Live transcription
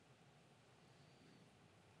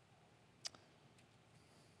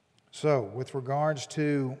So, with regards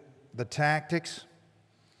to the tactics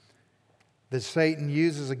that Satan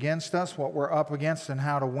uses against us, what we're up against and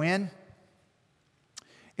how to win,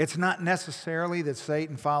 it's not necessarily that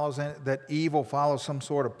that evil follows some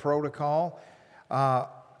sort of protocol. That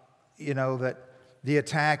the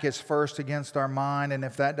attack is first against our mind, and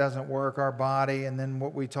if that doesn't work, our body, and then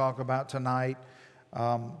what we talk about tonight,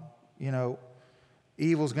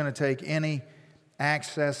 evil's going to take any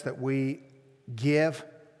access that we give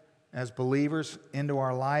as believers into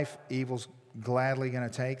our life. Evil's gladly going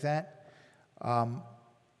to take that.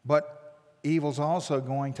 But evil's also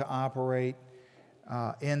going to operate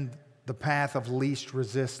in the path of least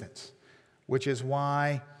resistance, which is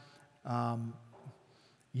why in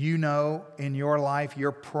your life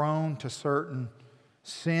you're prone to certain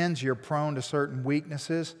sins, you're prone to certain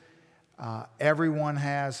weaknesses. Everyone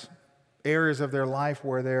has areas of their life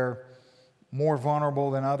where they're more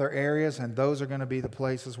vulnerable than other areas, and those are going to be the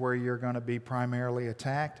places where you're going to be primarily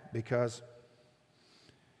attacked because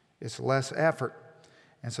it's less effort.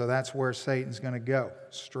 And so that's where Satan's going to go,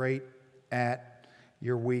 straight at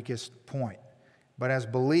your weakest point. But as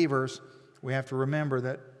believers, we have to remember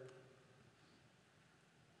that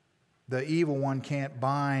the evil one can't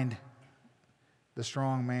bind the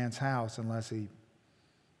strong man's house unless he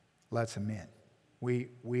lets him in.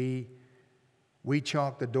 We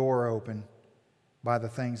chalk the door open by the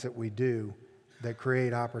things that we do that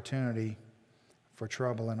create opportunity for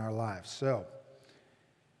trouble in our lives. So,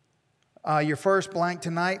 your first blank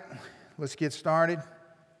tonight, let's get started,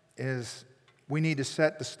 is we need to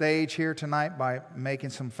set the stage here tonight by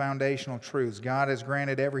making some foundational truths. God has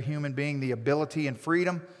granted every human being the ability and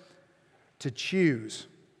freedom to choose.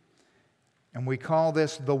 And we call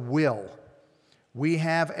this the will. We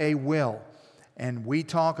have a will. And we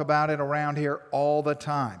talk about it around here all the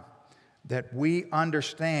time. That we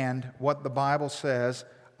understand what the Bible says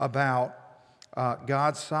about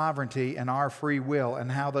God's sovereignty and our free will,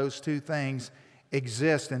 and how those two things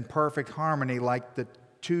exist in perfect harmony like the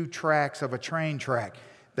two tracks of a train track.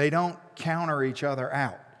 They don't counter each other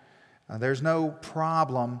out. There's no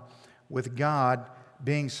problem with God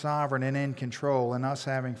being sovereign and in control and us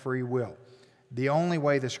having free will. The only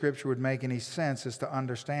way the Scripture would make any sense is to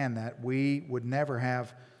understand that we would never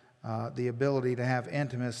have the ability to have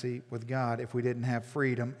intimacy with God if we didn't have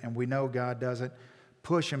freedom, and we know God doesn't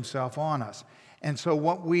push Himself on us. And so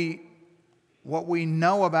what we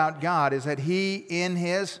know about God is that He, in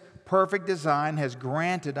His perfect design, has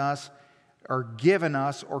granted us or given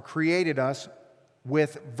us or created us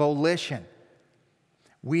with volition.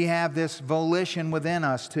 We have this volition within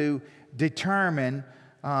us to determine.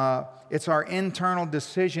 It's our internal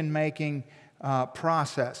decision-making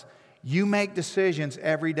process. You make decisions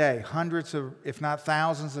every day, hundreds of, if not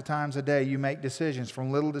thousands of times a day, you make decisions,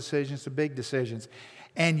 from little decisions to big decisions.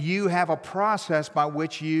 And you have a process by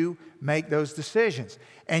which you make those decisions.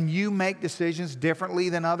 And you make decisions differently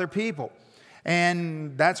than other people.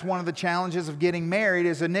 And that's one of the challenges of getting married,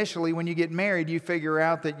 is initially when you get married, you figure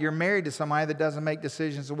out that you're married to somebody that doesn't make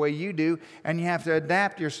decisions the way you do, and you have to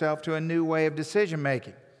adapt yourself to a new way of decision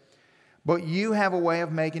making. But you have a way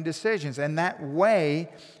of making decisions, and that way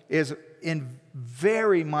is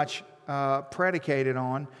very much predicated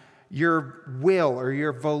on your will or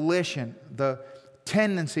your volition, the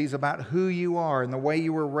tendencies about who you are and the way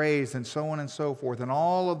you were raised and so on and so forth. And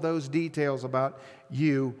all of those details about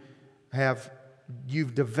you've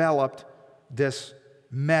developed this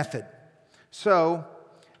method. So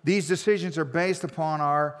these decisions are based upon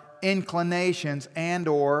our inclinations and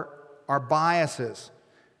or our biases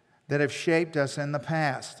that have shaped us in the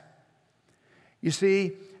past. You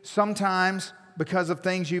see, sometimes because of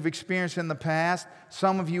things you've experienced in the past,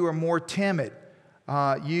 some of you are more timid.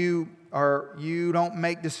 You don't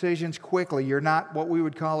make decisions quickly. You're not what we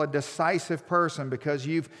would call a decisive person because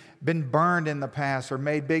you've been burned in the past or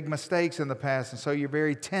made big mistakes in the past, and so you're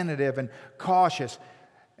very tentative and cautious.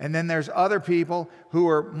 And then there's other people who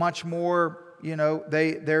are much more,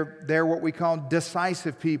 they're what we call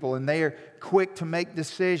decisive people, and they are quick to make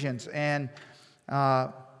decisions. And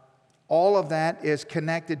all of that is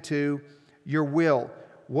connected to your will.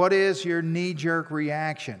 What is your knee-jerk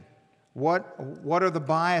reaction? What are the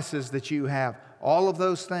biases that you have? All of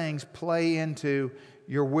those things play into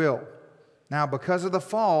your will. Now, because of the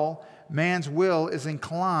fall, man's will is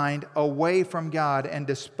inclined away from God and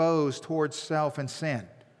disposed towards self and sin.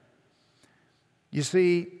 You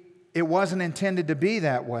see, it wasn't intended to be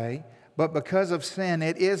that way, but because of sin,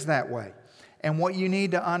 it is that way. And what you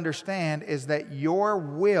need to understand is that your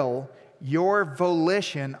will, your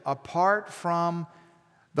volition, apart from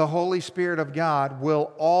the Holy Spirit of God,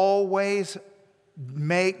 will always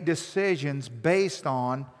make decisions based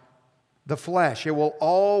on the flesh. It will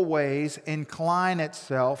always incline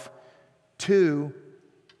itself to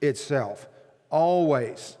itself.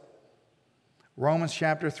 Always. Romans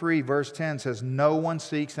chapter 3, verse 10 says, no one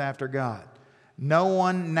seeks after God. No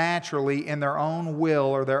one naturally in their own will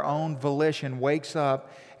or their own volition wakes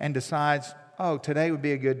up and decides, oh, today would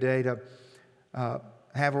be a good day to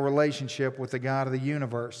have a relationship with the God of the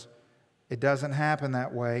universe. It doesn't happen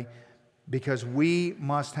that way because we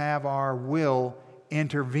must have our will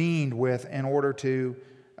intervened with in order to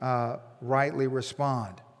rightly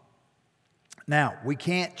respond. Now, we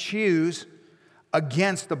can't choose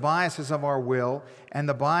against the biases of our will, and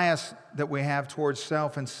the bias that we have towards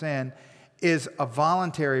self and sin is a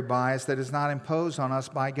voluntary bias that is not imposed on us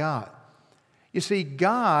by God. You see,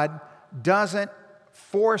 God doesn't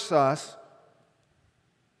force us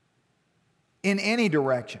in any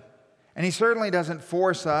direction. And He certainly doesn't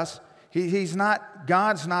force us.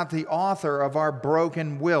 God's not the author of our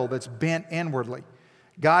broken will that's bent inwardly.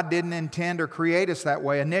 God didn't intend or create us that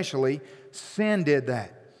way initially. Sin did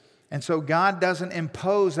that. And so God doesn't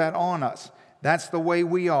impose that on us. That's the way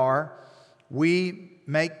we are. We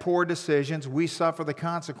make poor decisions. We suffer the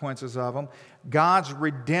consequences of them. God's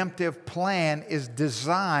redemptive plan is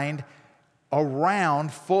designed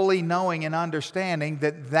around fully knowing and understanding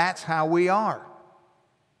that that's how we are.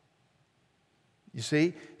 You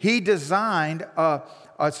see, He designed a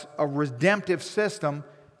redemptive system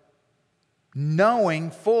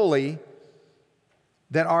knowing fully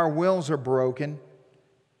that our wills are broken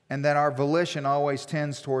and that our volition always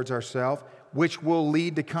tends towards ourselves, which will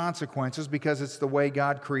lead to consequences because it's the way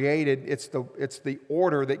God created, it's the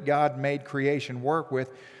order that God made creation work with.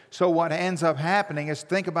 So what ends up happening is,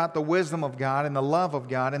 think about the wisdom of God and the love of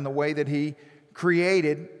God and the way that He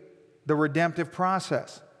created the redemptive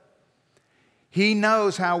process. He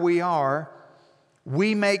knows how we are.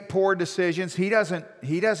 We make poor decisions. He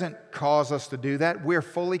doesn't cause us to do that. We're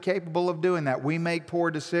fully capable of doing that. We make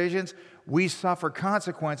poor decisions. We suffer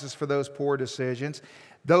consequences for those poor decisions.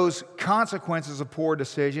 Those consequences of poor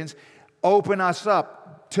decisions open us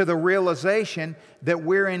up to the realization that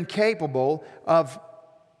we're incapable of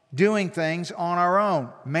doing things on our own,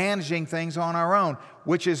 managing things on our own,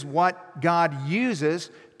 which is what God uses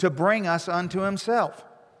to bring us unto Himself.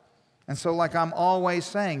 And so, like I'm always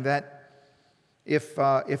saying, that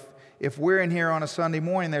if we're in here on a Sunday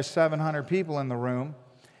morning, there's 700 people in the room,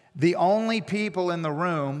 the only people in the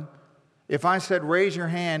room, if I said, raise your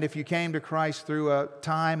hand if you came to Christ through a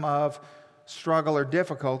time of struggle or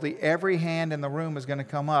difficulty, every hand in the room is going to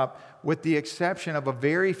come up, with the exception of a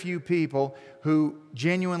very few people who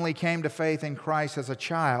genuinely came to faith in Christ as a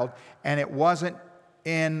child, and it wasn't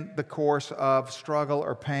in the course of struggle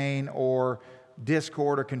or pain or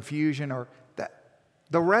discord or confusion or that.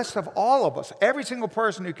 The rest of all of us, every single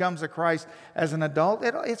person who comes to Christ as an adult,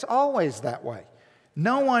 it's always that way.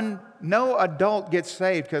 No adult gets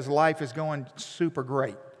saved because life is going super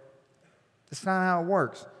great. That's not how it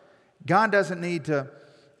works. God doesn't need to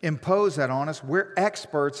impose that on us. We're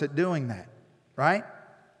experts at doing that, right?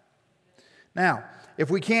 Now, if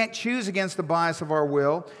we can't choose against the bias of our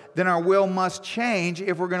will, then our will must change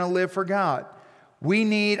if we're going to live for God. We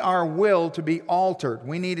need our will to be altered.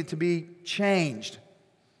 We need it to be changed.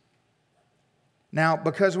 Now,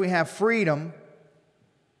 because we have freedom,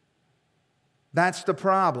 that's the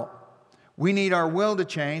problem. We need our will to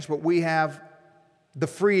change, but we have the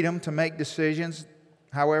freedom to make decisions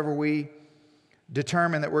however we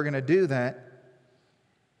determine that we're going to do that.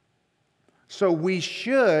 So we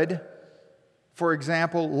should, for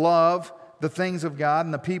example, love the things of God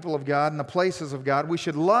and the people of God and the places of God. We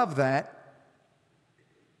should love that.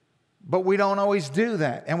 But we don't always do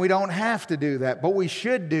that, and we don't have to do that, but we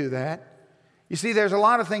should do that. You see, there's a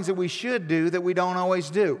lot of things that we should do that we don't always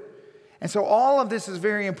do. And so all of this is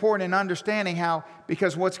very important in understanding how,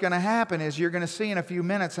 because what's going to happen is you're going to see in a few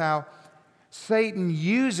minutes how Satan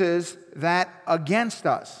uses that against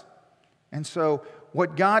us. And so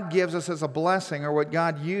what God gives us as a blessing, or what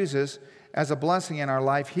God uses as a blessing in our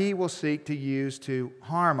life, He will seek to use to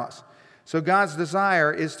harm us. So God's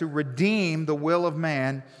desire is to redeem the will of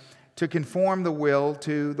man, to conform the will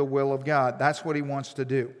to the will of God. That's what He wants to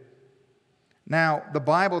do. Now, the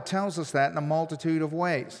Bible tells us that in a multitude of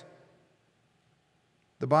ways.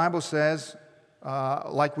 The Bible says,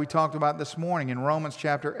 like we talked about this morning in Romans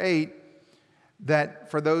chapter 8, that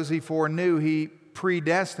for those He foreknew, He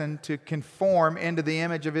predestined to conform into the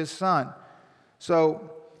image of His Son.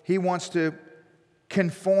 So He wants to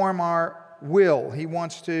conform our will. He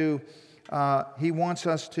wants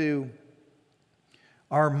us to,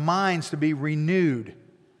 our minds to be renewed.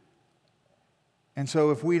 And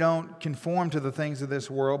so if we don't conform to the things of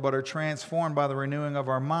this world, but are transformed by the renewing of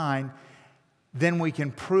our mind, then we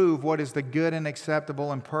can prove what is the good and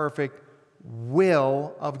acceptable and perfect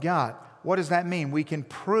will of God. What does that mean? We can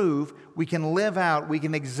prove, we can live out, we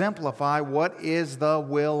can exemplify what is the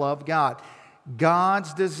will of God.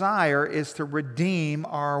 God's desire is to redeem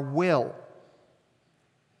our will.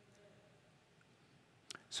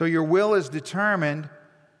 So your will is determined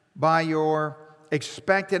by your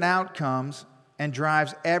expected outcomes and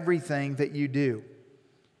drives everything that you do.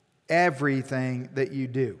 Everything that you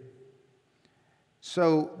do.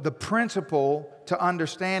 So the principle to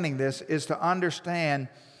understanding this is to understand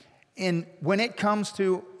when it comes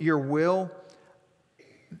to your will,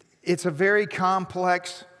 it's a very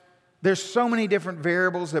complex, there's so many different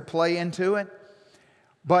variables that play into it,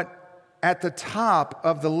 but at the top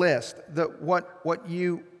of the list, what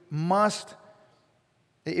you must,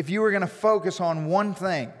 if you were going to focus on one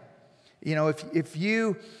thing, you know, if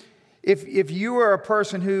you are a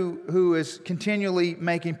person who is continually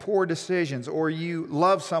making poor decisions, or you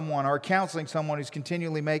love someone or counseling someone who's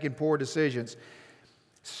continually making poor decisions,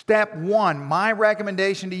 step one, my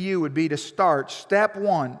recommendation to you would be to start. Step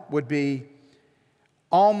one would be,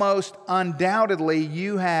 almost undoubtedly,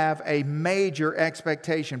 you have a major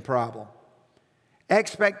expectation problem.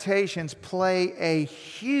 Expectations play a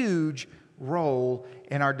huge role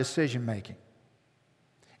in our decision making.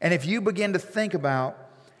 And if you begin to think about,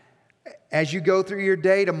 as you go through your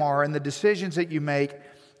day tomorrow and the decisions that you make,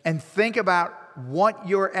 and think about what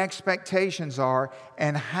your expectations are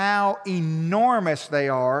and how enormous they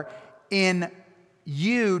are in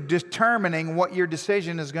you determining what your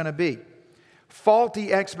decision is going to be.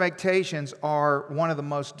 Faulty expectations are one of the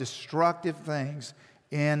most destructive things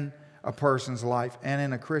in a person's life and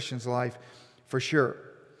in a Christian's life for sure.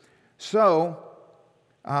 So,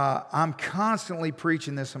 I'm constantly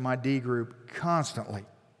preaching this in my D group, constantly.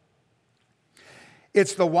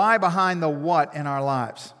 It's the why behind the what in our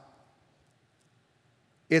lives.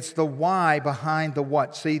 It's the why behind the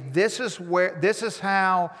what. See, this is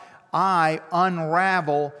how I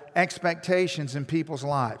unravel expectations in people's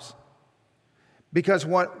lives. Because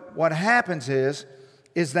what happens is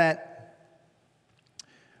that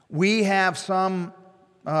we have some,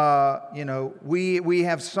 we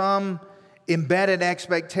have some embedded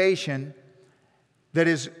expectation that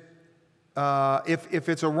is, if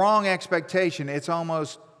it's a wrong expectation, it's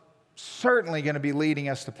almost certainly going to be leading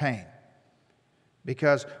us to pain.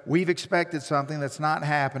 Because we've expected something that's not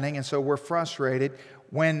happening, and so we're frustrated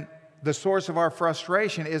when the source of our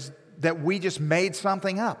frustration is that we just made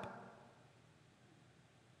something up.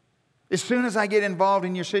 As soon as I get involved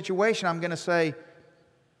in your situation, I'm going to say,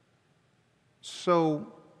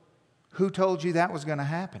 so who told you that was going to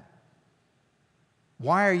happen?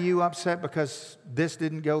 Why are you upset because this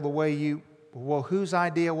didn't go the way you... Well, whose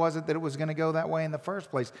idea was it that it was going to go that way in the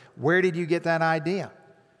first place? Where did you get that idea?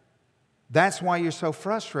 That's why you're so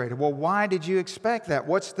frustrated. Well, why did you expect that?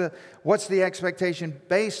 What's the expectation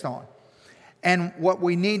based on? And what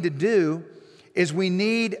we need to do is we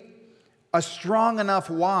need a strong enough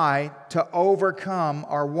why to overcome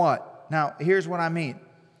our what. Now, here's what I mean.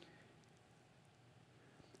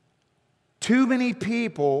 Too many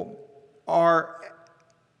people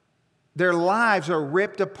their lives are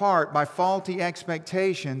ripped apart by faulty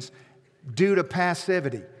expectations due to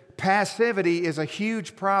passivity. Passivity is a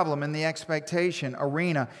huge problem in the expectation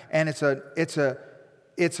arena, and it's a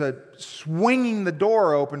swinging the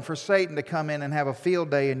door open for Satan to come in and have a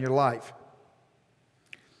field day in your life.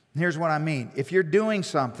 Here's what I mean. If you're doing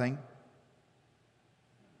something,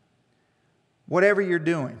 whatever you're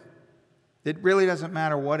doing, it really doesn't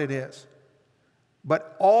matter what it is.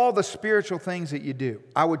 But all the spiritual things that you do,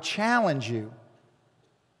 I would challenge you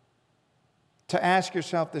to ask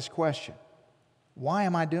yourself this question. Why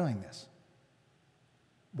am I doing this?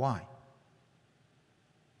 Why?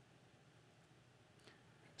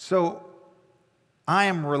 So, I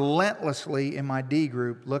am relentlessly in my D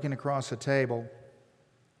group looking across the table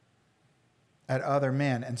at other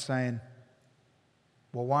men and saying,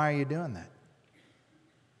 well, why are you doing that?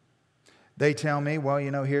 They tell me, well,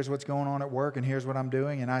 here's what's going on at work and here's what I'm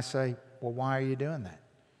doing. And I say, well, why are you doing that?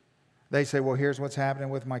 They say, well, here's what's happening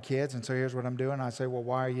with my kids, and so here's what I'm doing. And I say, well,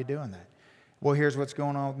 why are you doing that? Well, here's what's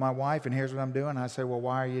going on with my wife, and here's what I'm doing. And I say, well,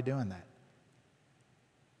 why are you doing that?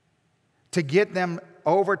 To get them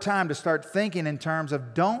over time to start thinking in terms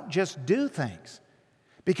of don't just do things.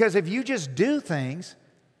 Because if you just do things,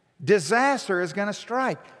 disaster is going to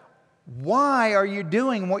strike. Why are you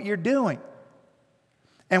doing what you're doing?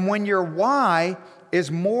 And when your why is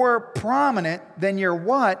more prominent than your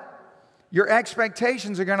what, your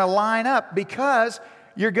expectations are going to line up because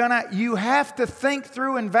you have to think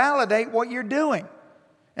through and validate what you're doing.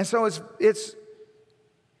 And so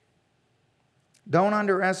Don't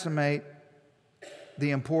underestimate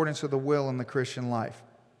the importance of the will in the Christian life.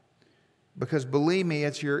 Because believe me,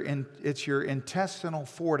 it's your intestinal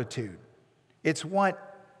fortitude. It's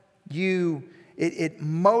what it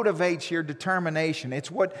motivates your determination. It's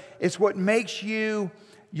what makes you,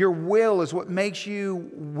 your will is what makes you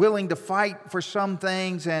willing to fight for some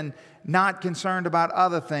things and not concerned about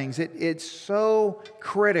other things. It's so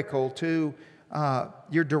critical to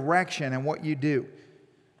your direction and what you do.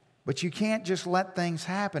 But you can't just let things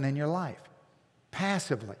happen in your life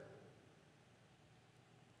passively.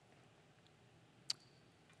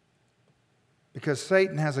 Because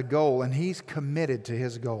Satan has a goal, and he's committed to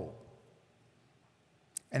his goal.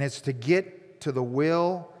 And it's to get to the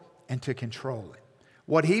will and to control it.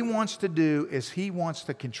 What he wants to do is he wants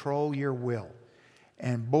to control your will.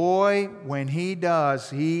 And boy, when he does,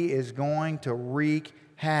 he is going to wreak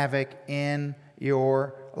havoc in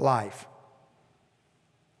your life.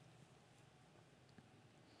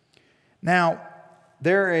 Now,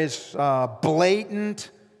 there is blatant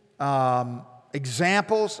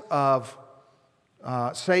examples of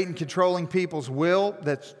Satan controlling people's will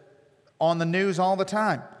that's on the news all the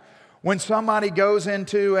time. When somebody goes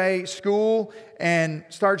into a school and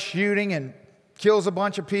starts shooting and kills a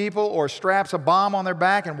bunch of people, or straps a bomb on their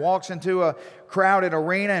back and walks into a crowded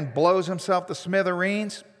arena and blows himself to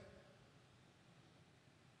smithereens,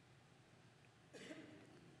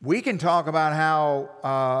 we can talk about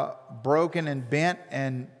how broken and bent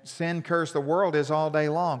and sin-cursed the world is all day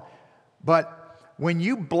long. But when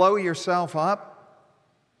you blow yourself up,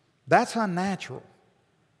 that's unnatural.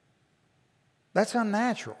 That's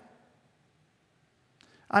unnatural.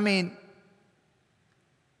 I mean,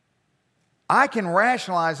 I can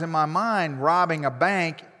rationalize in my mind robbing a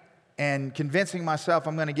bank and convincing myself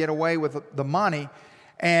I'm going to get away with the money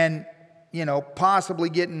and, possibly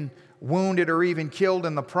getting wounded or even killed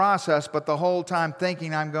in the process, but the whole time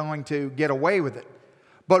thinking I'm going to get away with it.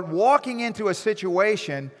 But walking into a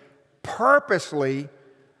situation purposely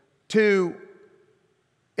to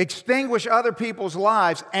extinguish other people's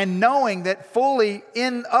lives and knowing that fully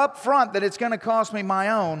up front that it's going to cost me my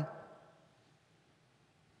own,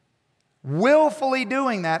 willfully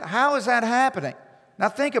doing that, how is that happening? Now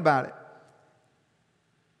think about it.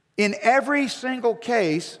 In every single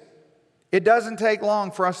case, it doesn't take long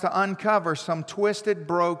for us to uncover some twisted,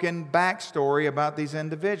 broken backstory about these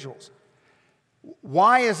individuals.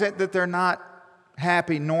 Why is it that they're not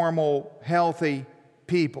happy, normal, healthy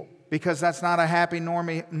people? Because that's not a happy,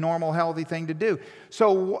 normal, healthy thing to do.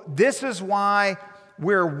 So this is why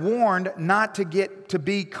we're warned not to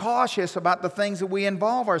be cautious about the things that we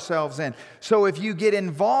involve ourselves in. So if you get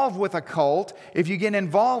involved with a cult, if you get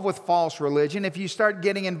involved with false religion, if you start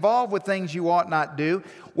getting involved with things you ought not do,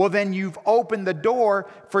 well then you've opened the door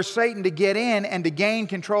for Satan to get in and to gain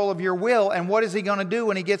control of your will. And what is he going to do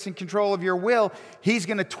when he gets in control of your will? He's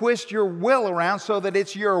going to twist your will around so that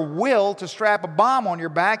it's your will to strap a bomb on your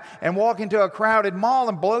back and walk into a crowded mall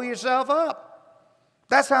and blow yourself up.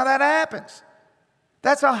 That's how that happens.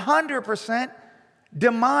 That's 100%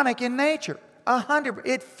 demonic in nature. 100%.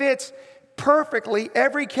 It fits perfectly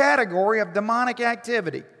every category of demonic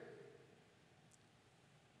activity.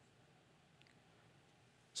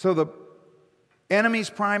 So the enemy's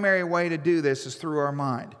primary way to do this is through our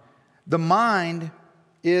mind. The mind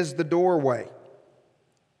is the doorway.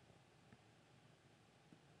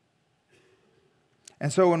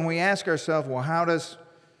 And so when we ask ourselves, well, how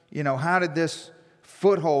did this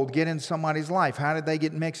foothold get in somebody's life? How did they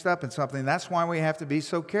get mixed up in something? That's why we have to be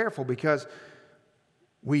so careful, because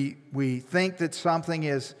we think that something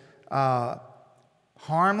is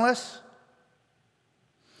harmless.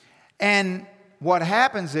 And what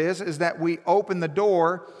happens is that we open the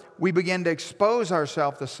door, we begin to expose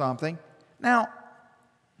ourselves to something. Now,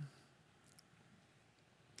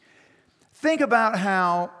 think about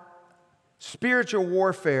how spiritual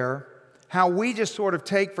warfare, how we just sort of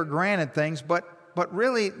take for granted things, but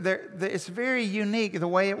really it's very unique the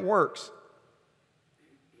way it works.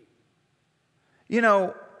 If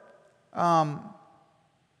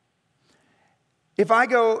I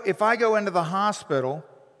go into the hospital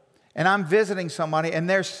and I'm visiting somebody and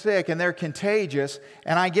they're sick and they're contagious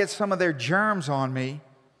and I get some of their germs on me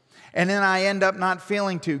and then I end up not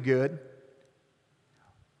feeling too good,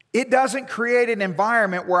 it doesn't create an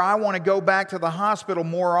environment where I want to go back to the hospital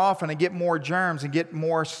more often and get more germs and get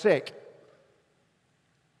more sick.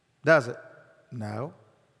 Does it? No.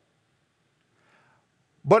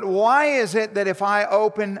 But why is it that if I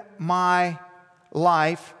open my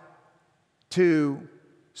life to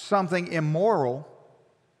something immoral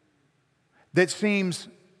that seems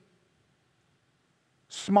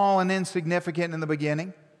small and insignificant in the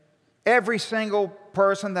beginning, Every single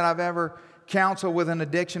person that I've ever counseled with an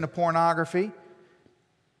addiction to pornography,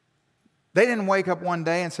 they didn't wake up one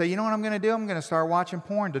day and say, you know what I'm going to do? I'm going to start watching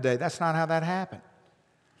porn today. That's not how that happened.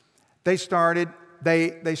 They started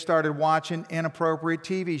watching inappropriate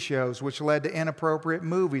TV shows, which led to inappropriate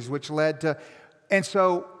movies, which led to... And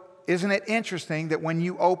so, isn't it interesting that when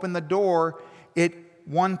you open the door,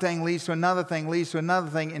 one thing leads to another thing, leads to another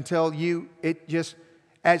thing, until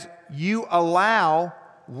as you allow,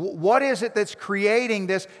 what is it that's creating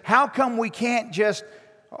this? How come we can't just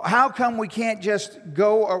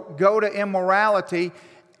go to immorality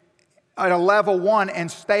at a level 1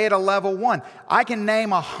 and stay at a level 1? I can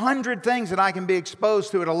name 100 things that I can be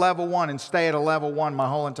exposed to at a level 1 and stay at a level 1 my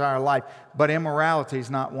whole entire life, but immorality is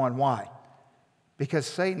not one. Why? Because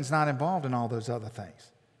Satan's not involved in all those other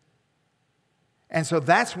things. And so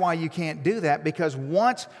that's why you can't do that, because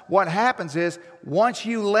what happens is, once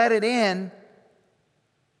you let it in,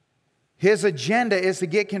 his agenda is to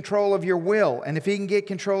get control of your will. And if he can get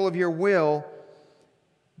control of your will,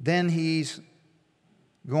 then he's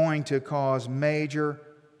going to cause major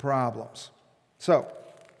problems. So,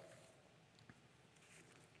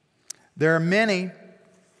 there are many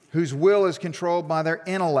whose will is controlled by their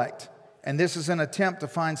intellect. And this is an attempt to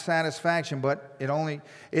find satisfaction, but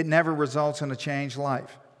it never results in a changed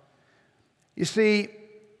life. You see,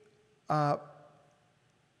 the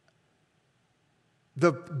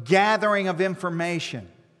gathering of information,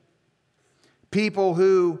 people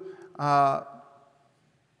who, I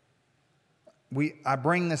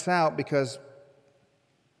bring this out because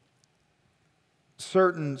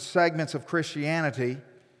certain segments of Christianity,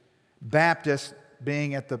 Baptists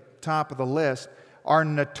being at the top of the list, are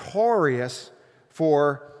notorious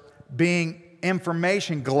for being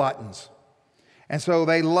information gluttons. And so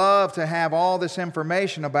they love to have all this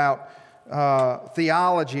information about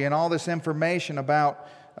theology and all this information about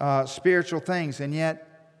spiritual things, and yet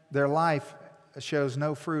their life shows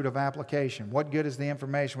no fruit of application. What good is the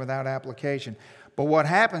information without application? But what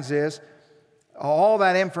happens is, all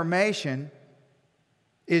that information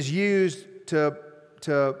is used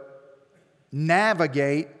to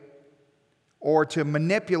navigate or to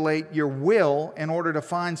manipulate your will in order to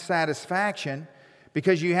find satisfaction,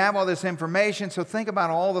 because you have all this information. So think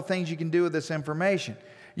about all the things you can do with this information.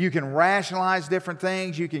 You can rationalize different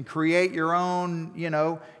things. You can create your own,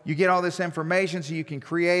 you get all this information, so you can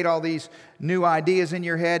create all these new ideas in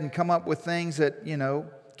your head and come up with things that,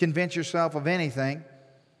 convince yourself of anything,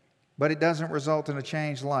 but it doesn't result in a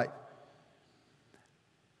changed life.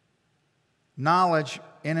 Knowledge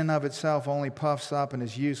in and of itself only puffs up and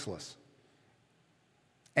is useless.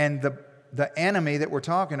 And the enemy that we're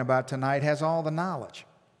talking about tonight has all the knowledge.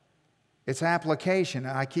 It's application.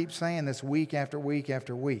 I keep saying this week after week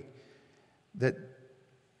after week, that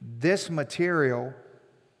this material,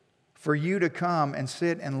 for you to come and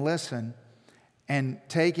sit and listen and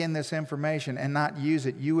take in this information and not use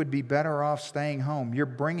it, you would be better off staying home. You're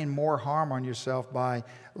bringing more harm on yourself by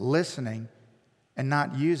listening and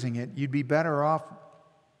not using it. You'd be better off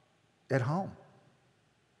at home.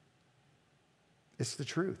 It's the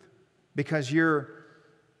truth. Because you're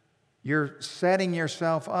setting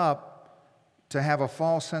yourself up to have a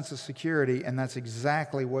false sense of security, and that's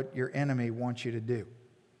exactly what your enemy wants you to do.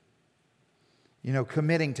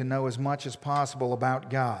 Committing to know as much as possible about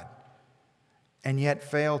God, and yet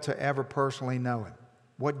fail to ever personally know Him.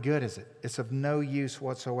 What good is it? It's of no use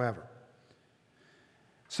whatsoever.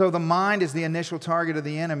 So the mind is the initial target of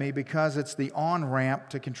the enemy because it's the on-ramp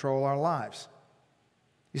to control our lives.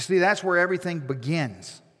 You see, that's where everything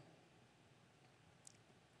begins.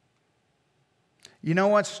 You know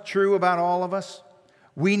what's true about all of us?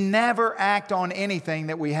 We never act on anything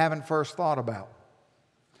that we haven't first thought about.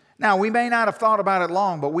 Now, we may not have thought about it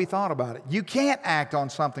long, but we thought about it. You can't act on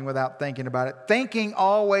something without thinking about it. Thinking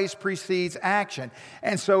always precedes action.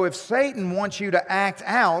 And so if Satan wants you to act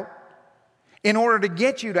out, in order to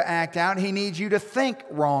get you to act out, he needs you to think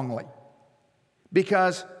wrongly.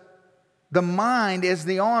 Because the mind is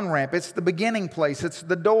the on-ramp. It's the beginning place. It's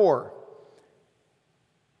the door.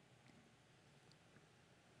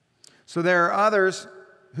 So there are others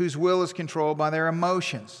whose will is controlled by their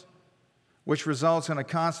emotions, which results in a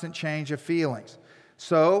constant change of feelings.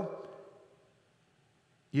 So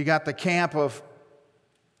you got the camp of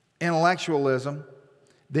intellectualism,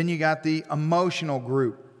 then you got the emotional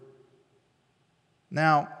group.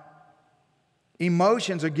 Now,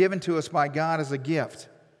 emotions are given to us by God as a gift,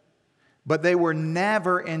 but they were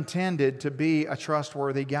never intended to be a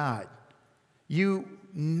trustworthy guide. You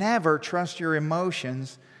never trust your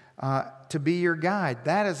emotions to be your guide.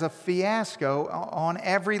 That is a fiasco on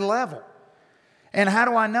every level. And how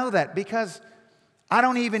do I know that? Because I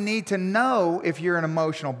don't even need to know if you're an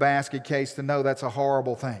emotional basket case to know that's a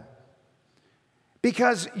horrible thing.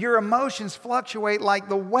 Because your emotions fluctuate like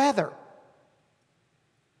the weather.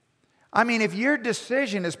 I mean, if your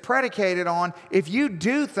decision is predicated on, if you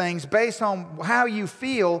do things based on how you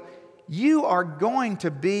feel, you are going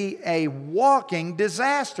to be a walking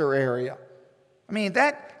disaster area. I mean,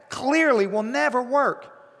 that clearly will never work.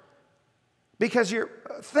 Because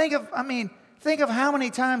think of how many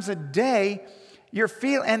times a day you're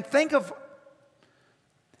feeling, and think of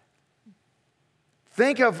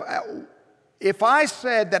if I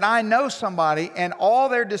said that I know somebody and all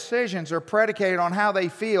their decisions are predicated on how they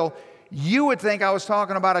feel, you would think I was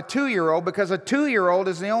talking about a 2-year-old, because a 2-year-old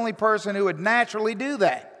is the only person who would naturally do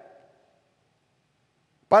that.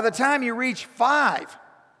 By the time you reach 5,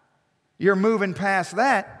 you're moving past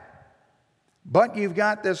that. But you've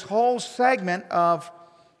got this whole segment of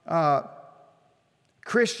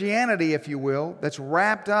Christianity, if you will, that's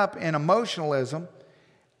wrapped up in emotionalism.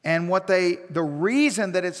 And the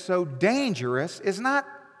reason that it's so dangerous is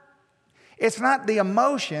it's not the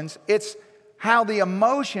emotions, it's how the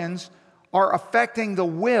emotions are affecting the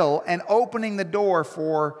will and opening the door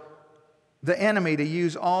for the enemy to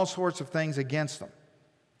use all sorts of things against them.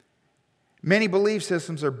 Many belief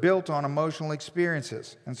systems are built on emotional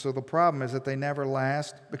experiences, and so the problem is that they never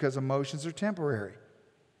last because emotions are temporary.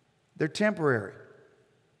 They're temporary.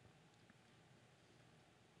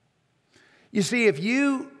 You see, if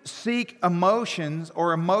you seek emotions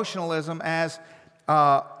or emotionalism as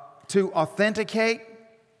to authenticate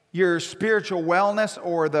your spiritual wellness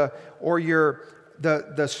or the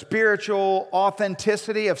spiritual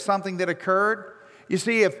authenticity of something that occurred, you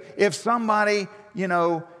see, if somebody,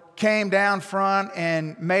 came down front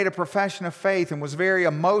and made a profession of faith and was very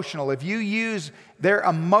emotional, if you use their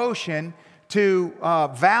emotion to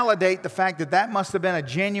validate the fact that must have been a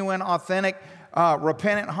genuine, authentic,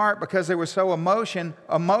 repentant heart because they were so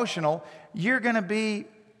emotional, you're going to be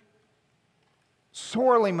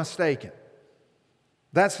sorely mistaken.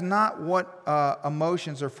 That's not what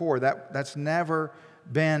emotions are for. That's never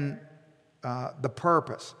been the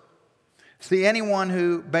purpose. See, anyone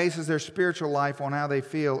who bases their spiritual life on how they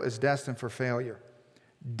feel is destined for failure.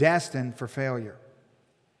 Destined for failure.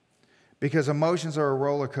 Because emotions are a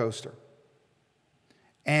roller coaster.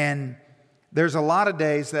 And there's a lot of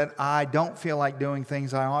days that I don't feel like doing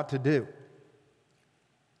things I ought to do.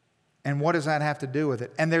 And what does that have to do with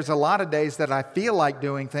it? And there's a lot of days that I feel like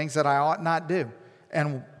doing things that I ought not do.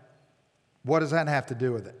 And what does that have to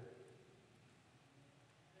do with it?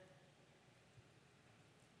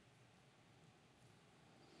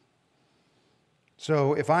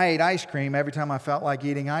 So if I ate ice cream every time I felt like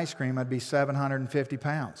eating ice cream, I'd be 750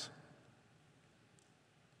 pounds.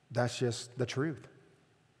 That's just the truth.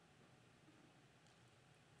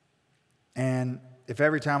 And if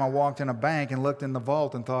every time I walked in a bank and looked in the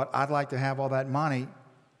vault and thought, I'd like to have all that money,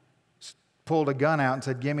 pulled a gun out and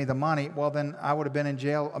said, give me the money, well, then I would have been in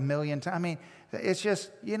jail 1,000,000 times. I mean, it's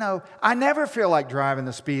just, I never feel like driving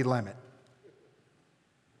the speed limit.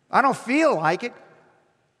 I don't feel like it,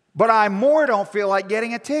 but I more don't feel like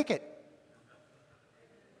getting a ticket.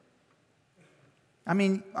 I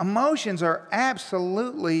mean, emotions are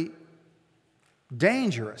absolutely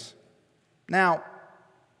dangerous. Now,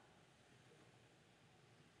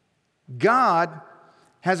 God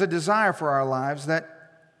has a desire for our lives that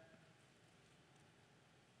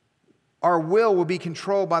our will be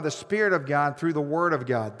controlled by the Spirit of God through the Word of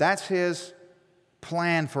God. That's His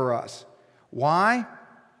plan for us. Why?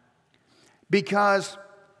 Because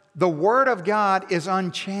the Word of God is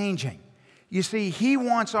unchanging. You see, He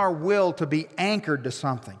wants our will to be anchored to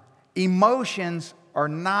something. Emotions are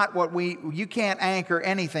not you can't anchor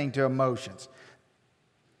anything to emotions.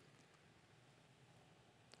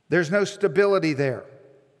 There's no stability there.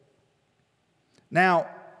 Now,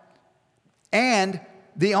 and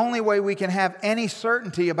the only way we can have any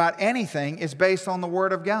certainty about anything is based on the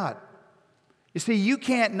Word of God. You see, you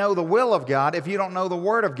can't know the will of God if you don't know the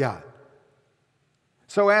Word of God.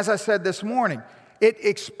 So as I said this morning, it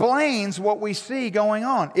explains what we see going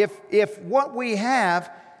on. If what we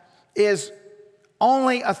have is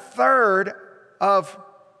only a third of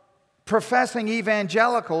professing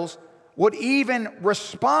evangelicals would even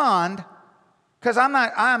respond, because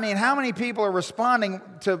how many people are responding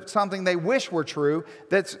to something they wish were true,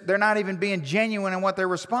 they're not even being genuine in what they're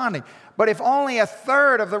responding. But if only a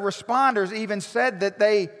third of the responders even said that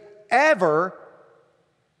they ever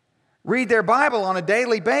read their Bible on a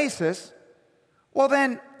daily basis, well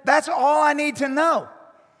then, that's all I need to know.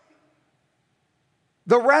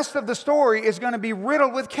 The rest of the story is going to be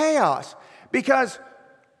riddled with chaos, because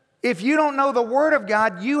if you don't know the Word of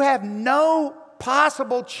God, you have no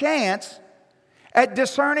possible chance at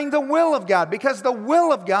discerning the will of God, because the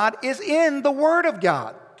will of God is in the Word of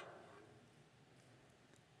God.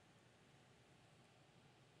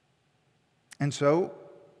 And so,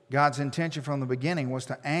 God's intention from the beginning was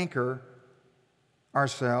to anchor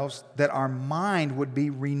ourselves, that our mind would be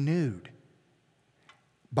renewed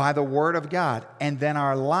by the Word of God, and then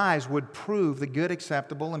our lives would prove the good,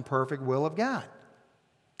 acceptable, and perfect will of God.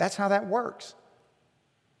 That's how that works.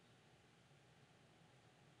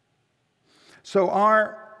 So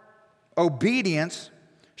our obedience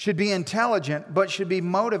should be intelligent, but should be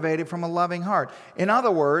motivated from a loving heart. In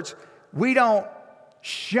other words, we don't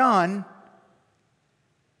shun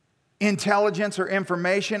intelligence or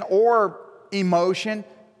information or emotion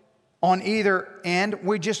on either end.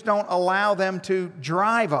 We just don't allow them to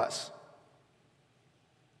drive us.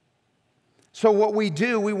 So what we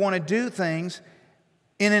do, we want to do things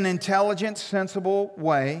in an intelligent, sensible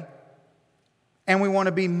way, and we want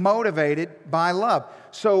to be motivated by love.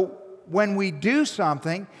 So when we do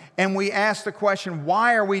something and we ask the question,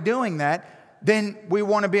 why are we doing that? Then we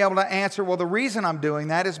want to be able to answer, well, the reason I'm doing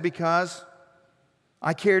that is because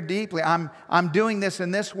I care deeply. I'm doing this in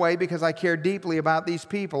this way because I care deeply about these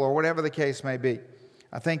people, or whatever the case may be.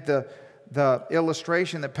 I think the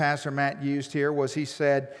illustration that Pastor Matt used here was, he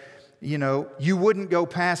said, you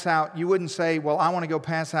wouldn't say, well, I want to go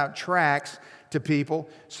pass out tracts to people,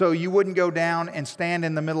 so you wouldn't go down and stand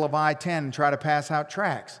in the middle of I-10 and try to pass out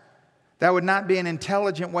tracts. That would not be an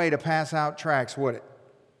intelligent way to pass out tracts, would it?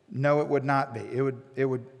 No, it would not be. It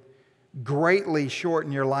would greatly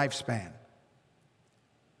shorten your lifespan.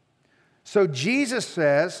 So Jesus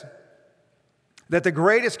says that the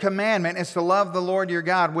greatest commandment is to love the Lord your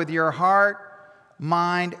God with your heart,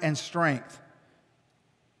 mind, and strength.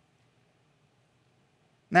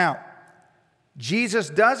 Now, Jesus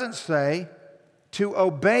doesn't say to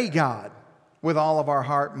obey God with all of our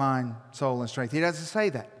heart, mind, soul, and strength. He doesn't say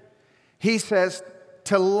that. He says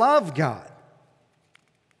to love God.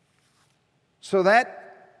 So that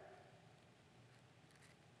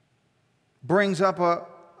brings up a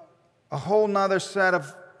whole nother set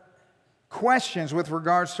of questions with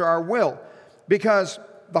regards to our will. Because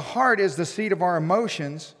the heart is the seat of our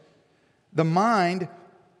emotions, the mind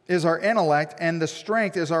is our intellect, and the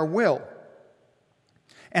strength is our will.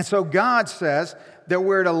 And so God says that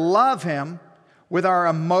we're to love Him with our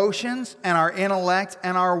emotions and our intellect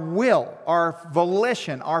and our will, our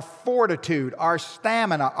volition, our fortitude, our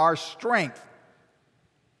stamina, our strength.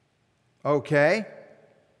 Okay?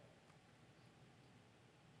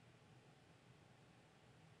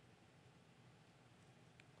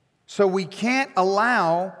 So we can't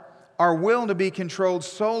allow our will to be controlled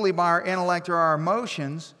solely by our intellect or our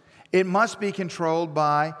emotions. It must be controlled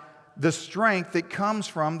by the strength that comes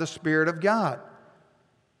from the Spirit of God.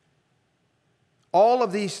 All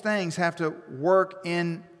of these things have to work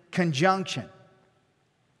in conjunction.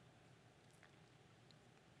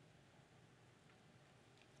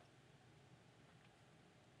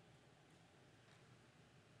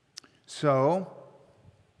 So,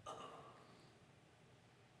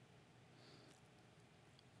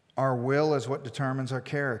 our will is what determines our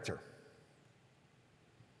character.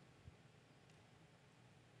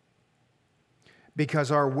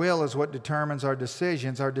 Because our will is what determines our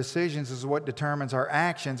decisions is what determines our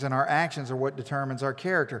actions, and our actions are what determines our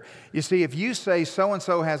character. You see, if you say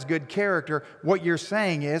so-and-so has good character, what you're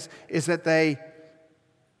saying is that they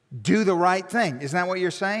do the right thing. Isn't that what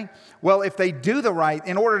you're saying? Well, if they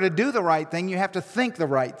in order to do the right thing, you have to think the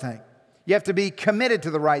right thing. You have to be committed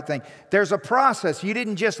to the right thing. There's a process. You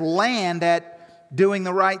didn't just land at doing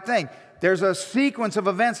the right thing. There's a sequence of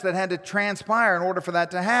events that had to transpire in order for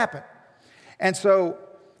that to happen. And so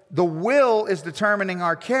the will is determining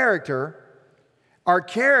our character. Our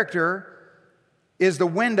character is the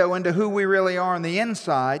window into who we really are on the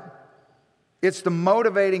inside. It's the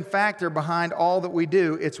motivating factor behind all that we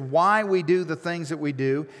do. It's why we do the things that we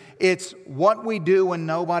do. It's what we do when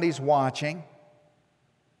nobody's watching.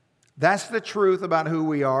 That's the truth about who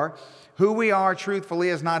we are. Who we are, truthfully,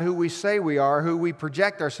 is not who we say we are, who we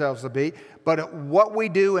project ourselves to be, but what we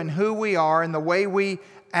do and who we are and the way we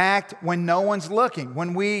act when no one's looking,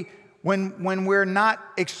 when we're not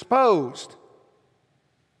exposed.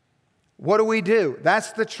 What do?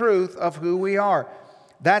 That's the truth of who we are.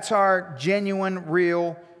 That's our genuine,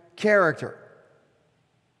 real character.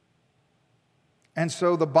 And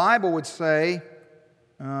so the Bible would say,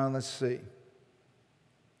 the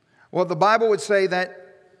Bible would say that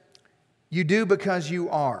you do because you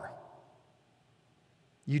are.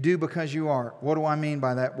 You do because you are. What do I mean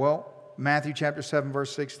by that? Well, Matthew chapter 7,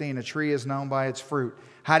 verse 16, a tree is known by its fruit.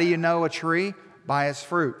 How do you know a tree? By its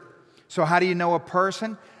fruit. So how do you know a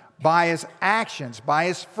person? By his actions, by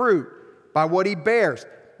his fruit, by what he bears.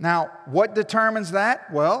 Now, what determines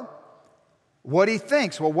that? Well, what he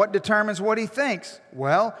thinks. Well, what determines what he thinks?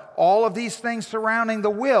 Well, all of these things surrounding the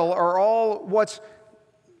will are all what's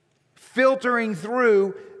filtering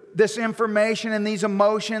through this information and these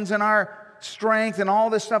emotions, and our strength and all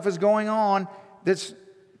this stuff is going on that's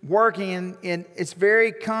working, and it's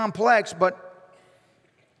very complex, but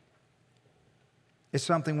it's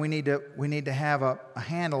something we need to have a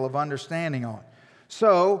handle of understanding on.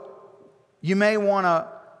 So you may want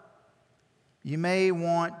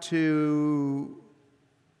to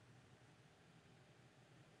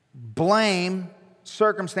blame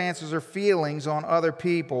circumstances or feelings on other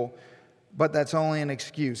people, but that's only an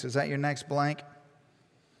excuse. Is that your next blank?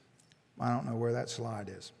 I don't know where that slide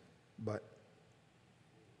is, but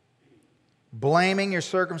blaming your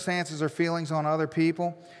circumstances or feelings on other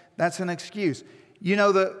people, that's an excuse. You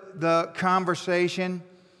know, the conversation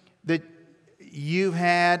that you've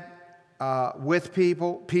had with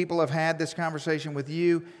people have had this conversation with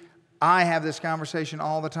you. I have this conversation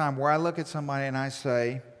all the time where I look at somebody and I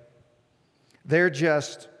say, they're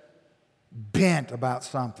just bent about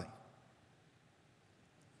something.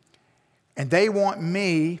 And they want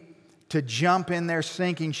me to jump in their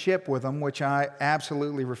sinking ship with them, which I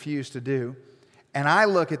absolutely refuse to do. And I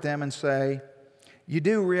look at them and say, you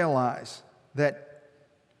do realize that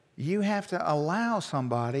you have to allow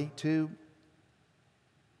somebody to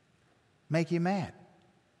make you mad.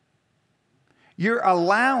 You're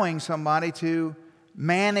allowing somebody to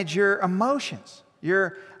manage your emotions.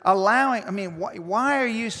 You're allowing, why are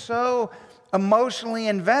you so emotionally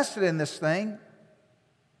invested in this thing?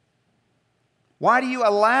 Why do you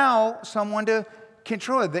allow someone to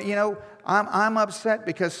control it? That, I'm upset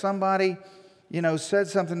because somebody, said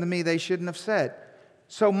something to me they shouldn't have said.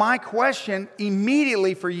 So my question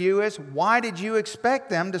immediately for you is, why did you expect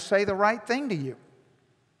them to say the right thing to you?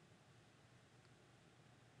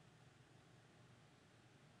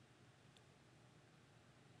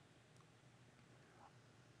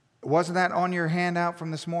 Wasn't that on your handout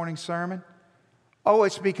from this morning's sermon? Oh,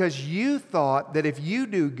 it's because you thought that if you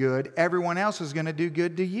do good, everyone else is going to do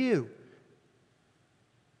good to you.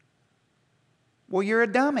 Well, you're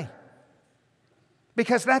a dummy.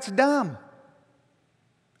 Because that's dumb.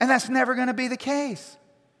 And that's never going to be the case.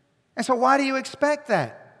 And so why do you expect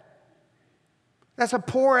that? That's a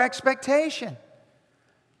poor expectation.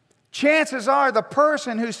 Chances are the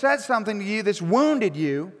person who said something to you that's wounded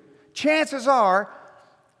you, chances are,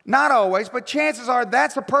 not always, but chances are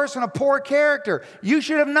that's a person of poor character. You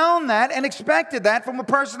should have known that and expected that from a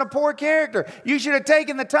person of poor character. You should have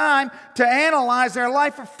taken the time to analyze their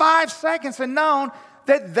life for 5 seconds and known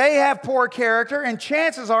that they have poor character, and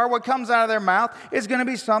chances are what comes out of their mouth is going to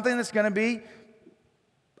be something that's going to be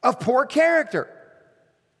of poor character.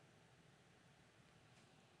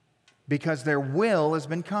 Because their will has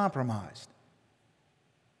been compromised.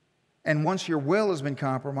 And once your will has been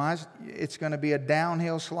compromised, it's going to be a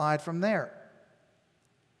downhill slide from there.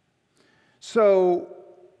 So,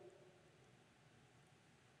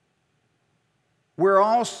 we're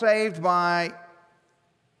all saved by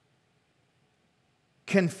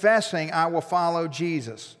confessing, I will follow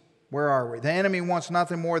Jesus. Where are we? The enemy wants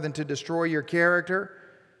nothing more than to destroy your character.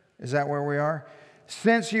 Is that where we are?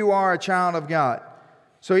 Since you are a child of God.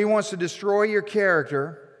 So he wants to destroy your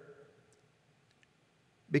character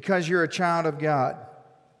because you're a child of God.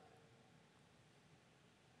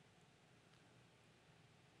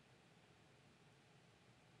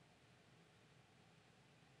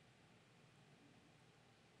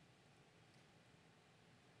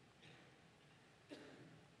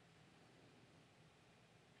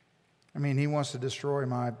 He wants to destroy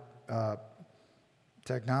my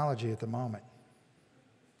technology at the moment.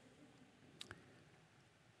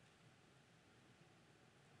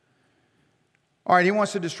 All right, he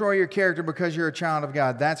wants to destroy your character because you're a child of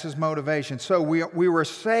God. That's his motivation. So we were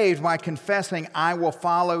saved by confessing, I will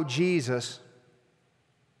follow Jesus.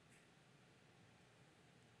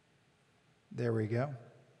 There we go.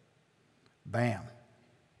 Bam.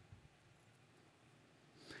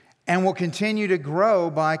 And will continue to grow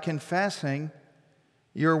by confessing,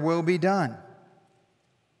 your will be done.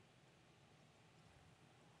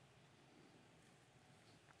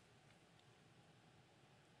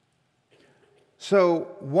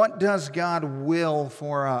 So, what does God will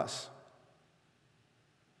for us?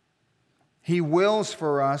 He wills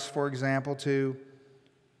for us, for example, to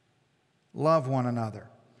love one another,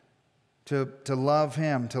 to love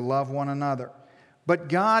Him, to love one another. But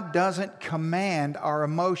God doesn't command our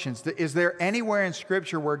emotions. Is there anywhere in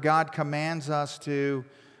Scripture where God commands us to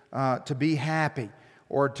be happy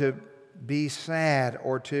or to be sad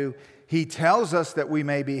or to, he tells us that we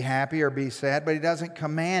may be happy or be sad, but he doesn't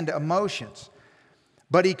command emotions.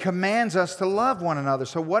 But he commands us to love one another.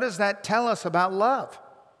 So what does that tell us about love?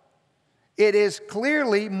 It is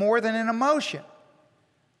clearly more than an emotion.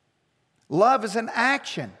 Love is an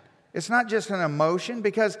action. It's not just an emotion,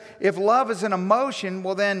 because if love is an emotion,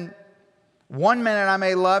 well then one minute I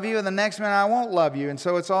may love you and the next minute I won't love you. And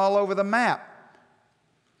so it's all over the map.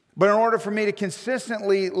 But in order for me to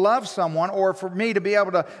consistently love someone, or for me to be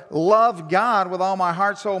able to love God with all my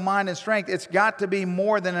heart, soul, mind, and strength, it's got to be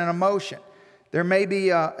more than an emotion. There may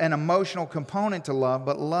be an emotional component to love,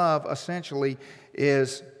 but love essentially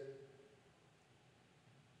it's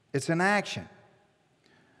an action.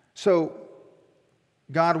 So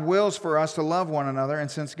God wills for us to love one another,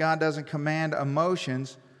 and since God doesn't command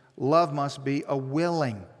emotions, love must be a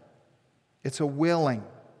willing. It's a willing.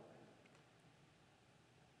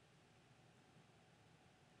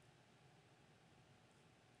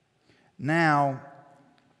 Now,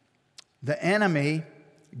 the enemy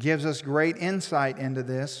gives us great insight into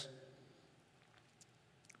this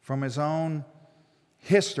from his own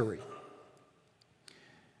history.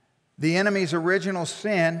 The enemy's original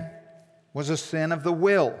sin was a sin of the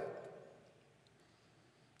will.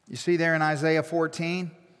 You see there in Isaiah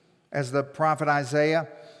 14, as the prophet Isaiah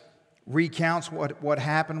recounts what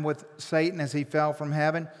happened with Satan as he fell from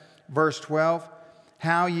heaven. Verse 12,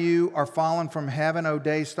 how you are fallen from heaven, O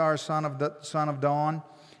day star, son of dawn.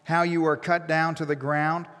 How you are cut down to the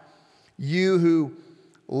ground, you who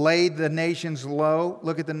laid the nations low.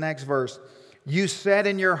 Look at the next verse. You said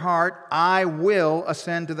in your heart, I will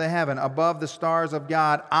ascend to the heaven. Above the stars of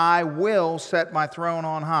God, I will set my throne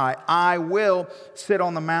on high. I will sit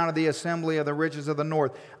on the mount of the assembly of the riches of the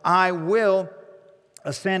north. I will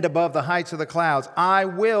ascend above the heights of the clouds. I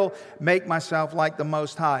will make myself like the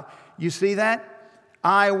Most High. You see that?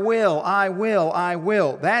 I will, I will, I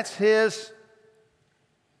will. That's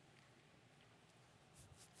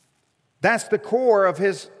the core of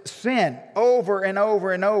his sin over and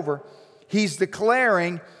over and over. He's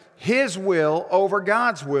declaring his will over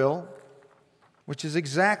God's will, which is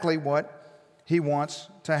exactly what he wants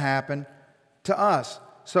to happen to us.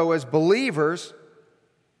 So as believers,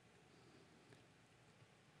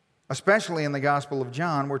 especially in the Gospel of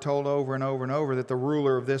John, we're told over and over and over that the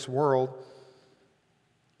ruler of this world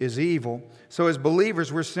is evil. So as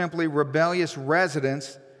believers, we're simply rebellious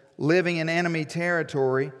residents living in enemy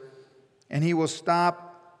territory, and he will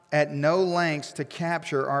stop at no lengths to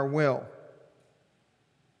capture our will.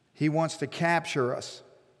 He wants to capture us.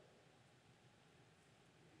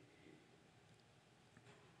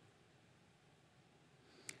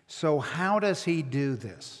 So how does he do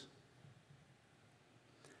this?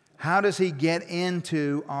 How does he get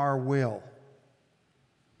into our will?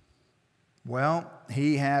 Well,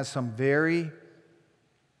 he has some very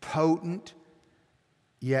potent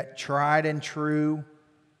yet tried and true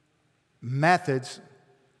methods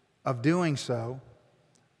of doing so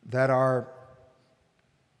that are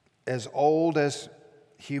as old as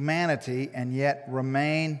humanity and yet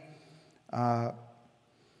remain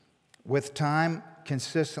with time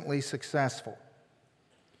consistently successful.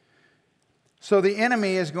 So the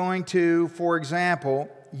enemy is going to, for example,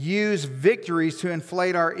 use victories to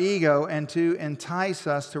inflate our ego and to entice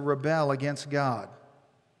us to rebel against God.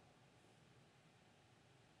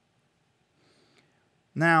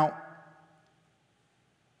 Now,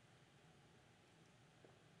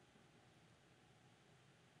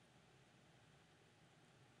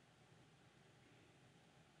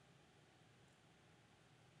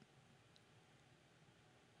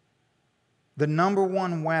 the number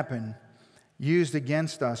one weapon used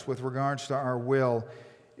against us with regards to our will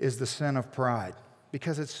is the sin of pride,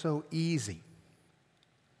 because it's so easy.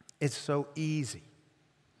 It's so easy.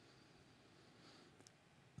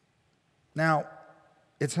 Now,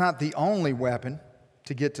 it's not the only weapon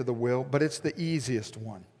to get to the will, but it's the easiest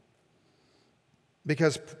one.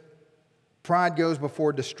 Because pride goes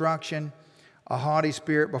before destruction, a haughty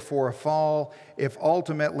spirit before a fall. If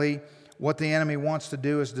ultimately what the enemy wants to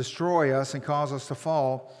do is destroy us and cause us to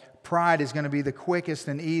fall, pride is going to be the quickest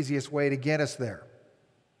and easiest way to get us there.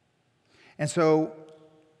 And so,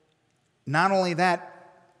 not only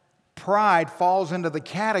that, pride falls into the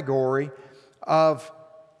category of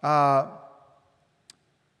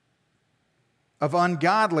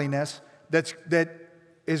ungodliness that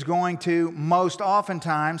is going to most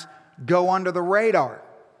oftentimes go under the radar,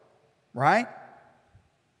 right?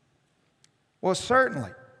 Well,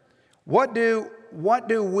 certainly. What do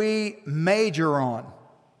we major on?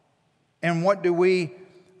 And what do we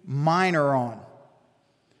minor on?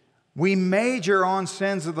 We major on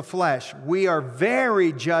sins of the flesh. We are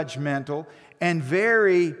very judgmental and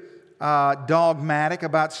very dogmatic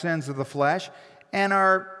about sins of the flesh, and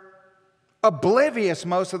are oblivious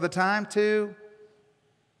most of the time to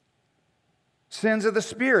sins of the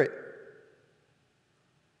Spirit.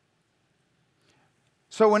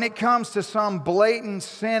 So when it comes to some blatant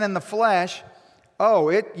sin in the flesh,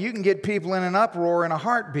 you can get people in an uproar in a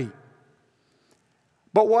heartbeat.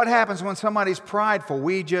 But what happens when somebody's prideful?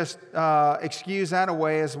 We just excuse that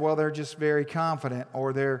away as, well, they're just very confident,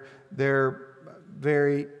 or they're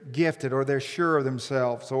very gifted, or they're sure of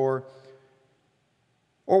themselves. Or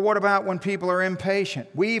what about when people are impatient?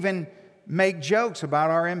 We even make jokes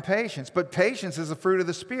about our impatience. But patience is a fruit of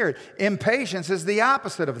the Spirit. Impatience is the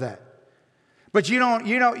opposite of that. But you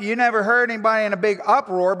never heard anybody in a big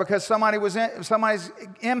uproar because somebody's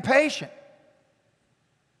impatient.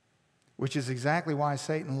 Which is exactly why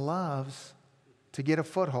Satan loves to get a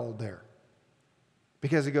foothold there.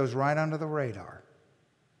 Because it goes right under the radar.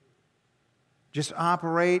 Just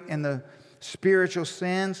operate in the spiritual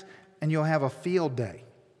sins and you'll have a field day.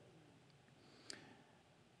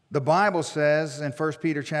 The Bible says in 1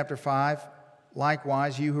 Peter chapter 5,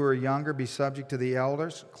 likewise, you who are younger, be subject to the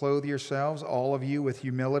elders. Clothe yourselves, all of you, with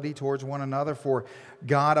humility towards one another, for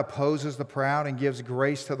God opposes the proud and gives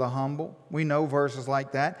grace to the humble. We know verses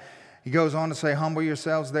like that. He goes on to say, humble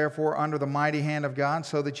yourselves, therefore, under the mighty hand of God,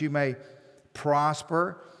 so that you may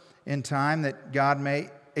prosper in time, that God may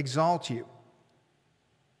exalt you.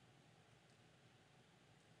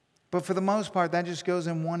 But for the most part, that just goes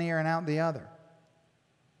in one ear and out the other.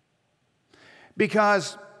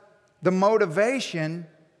 Because the motivation,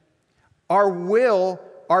 our will,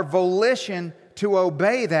 our volition to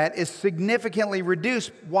obey that is significantly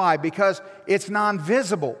reduced. Why? Because it's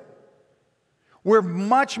non-visible. We're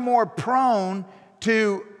much more prone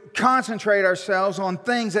to concentrate ourselves on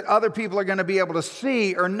things that other people are going to be able to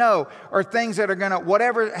see or know, or things that are going to,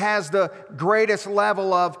 whatever has the greatest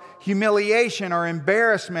level of humiliation or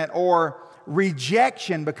embarrassment or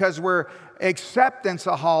rejection, because we're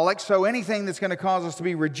acceptance-aholics. So anything that's going to cause us to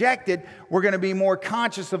be rejected, we're going to be more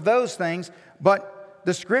conscious of those things. But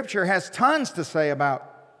the Scripture has tons to say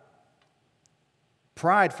about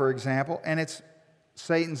pride, for example, and it's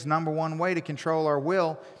Satan's number one way to control our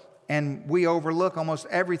will, and we overlook almost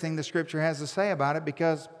everything the Scripture has to say about it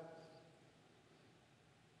because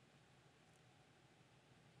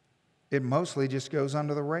it mostly just goes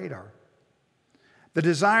under the radar. The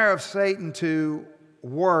desire of Satan to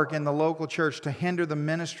work in the local church to hinder the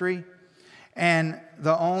ministry, and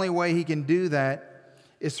the only way he can do that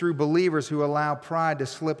is through believers who allow pride to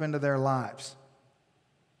slip into their lives.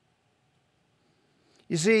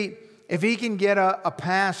 You see, if he can get a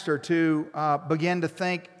pastor to begin to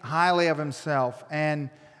think highly of himself and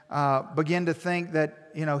begin to think that,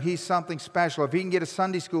 he's something special, if he can get a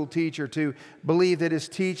Sunday school teacher to believe that his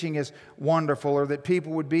teaching is wonderful, or that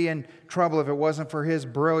people would be in trouble if it wasn't for his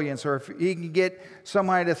brilliance, or if he can get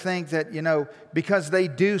somebody to think that, because they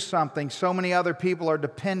do something, so many other people are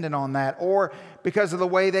dependent on that, or because of the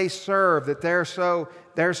way they serve, that they're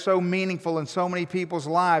so meaningful in so many people's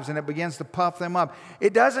lives, and it begins to puff them up.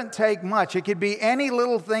 It doesn't take much. It could be any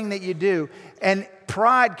little thing that you do, and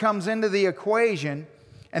pride comes into the equation,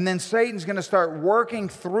 and then Satan's going to start working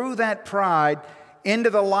through that pride into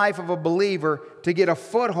the life of a believer to get a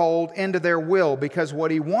foothold into their will. Because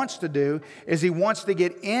what he wants to do is he wants to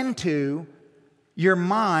get into your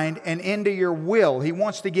mind and into your will. He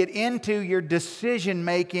wants to get into your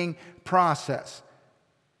decision-making process.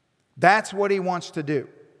 That's what he wants to do.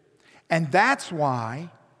 And that's why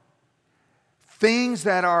things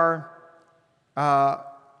that are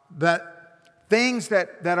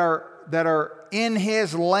in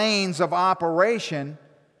his lanes of operation,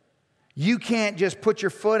 you can't just put your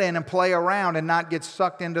foot in and play around and not get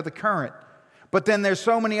sucked into the current. But then there's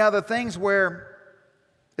so many other things where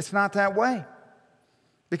it's not that way,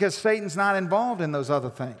 because Satan's not involved in those other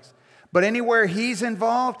things. But anywhere he's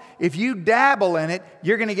involved, if you dabble in it,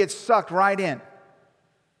 you're going to get sucked right in. I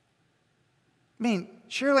mean,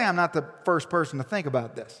 surely I'm not the first person to think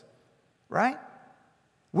about this, right?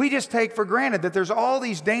 We just take for granted that there's all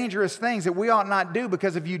these dangerous things that we ought not do,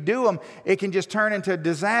 because if you do them, it can just turn into a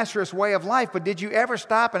disastrous way of life. But did you ever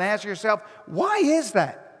stop and ask yourself, why is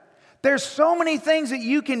that? There's so many things that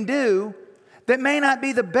you can do that may not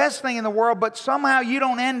be the best thing in the world, but somehow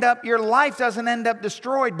your life doesn't end up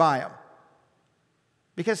destroyed by them.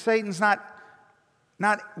 Because Satan's not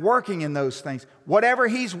working in those things. Whatever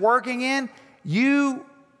he's working in, you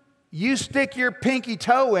stick your pinky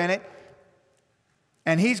toe in it,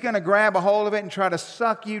 and he's going to grab a hold of it and try to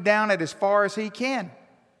suck you down it as far as he can.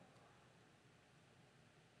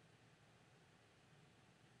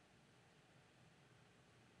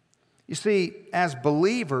 You see, as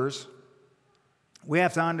believers, we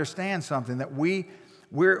have to understand something, that we're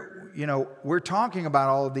talking about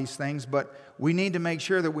all of these things, but we need to make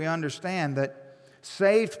sure that we understand that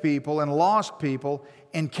saved people and lost people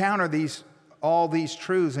encounter all these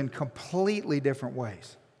truths in completely different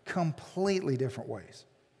ways. Completely different ways.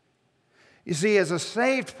 You see, as a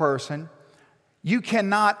saved person, you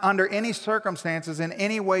cannot, under any circumstances, in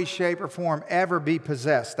any way, shape, or form, ever be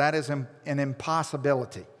possessed. That is an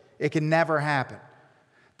impossibility. It can never happen.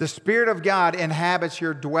 The Spirit of God inhabits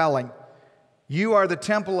your dwelling. You are the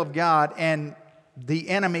temple of God, and the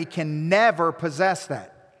enemy can never possess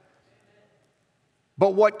that.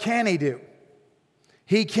 But what can he do?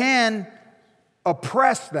 He can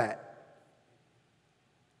oppress that.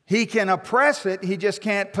 He can oppress it, he just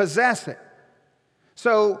can't possess it.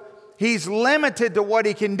 So he's limited to what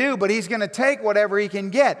he can do, but he's going to take whatever he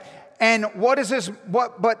can get. And what is this?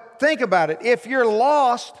 But think about it. If you're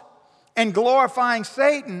lost and glorifying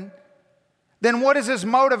Satan, then what is his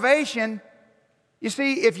motivation? You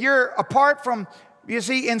see, if you're apart from,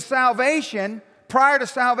 in salvation, prior to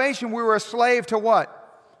salvation, we were a slave to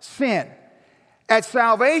what? Sin. At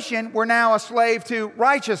salvation, we're now a slave to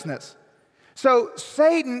righteousness. So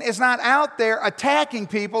Satan is not out there attacking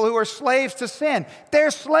people who are slaves to sin.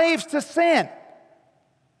 They're slaves to sin.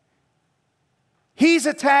 He's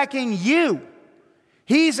attacking you.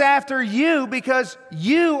 He's after you because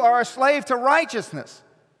you are a slave to righteousness.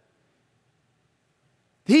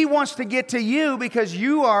 He wants to get to you because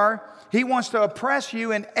he wants to oppress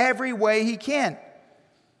you in every way he can.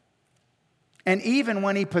 And even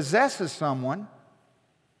when he possesses someone,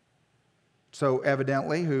 so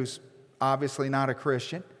evidently who's obviously not a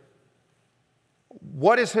Christian,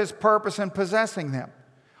 what is his purpose in possessing them?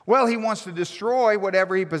 Well, he wants to destroy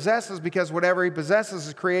whatever he possesses because whatever he possesses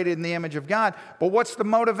is created in the image of God. But what's the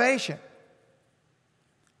motivation?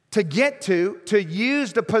 To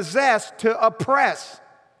use, to possess, to oppress.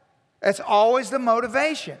 That's always the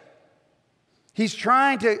motivation. He's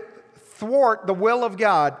trying to thwart the will of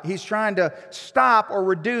God. He's trying to stop or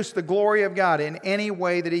reduce the glory of God in any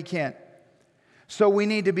way that he can. So we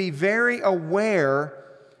need to be very aware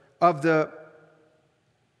of the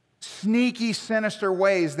sneaky, sinister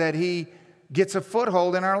ways that he gets a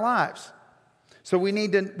foothold in our lives. So we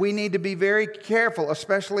need to be very careful,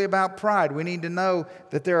 especially about pride. We need to know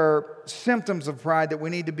that there are symptoms of pride that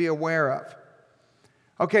we need to be aware of.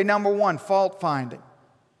 Okay, number one, fault finding.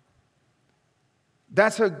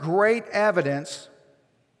 That's a great evidence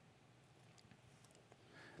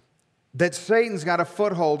that Satan's got a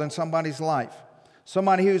foothold in somebody's life.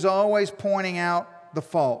 Somebody who's always pointing out the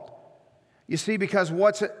fault. You see, because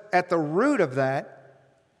what's at the root of that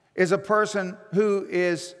is a person who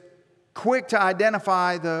is quick to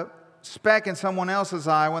identify the speck in someone else's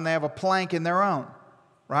eye when they have a plank in their own,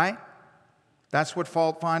 right? That's what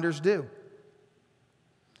fault finders do.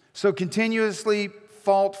 So continuously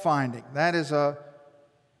fault finding, that is an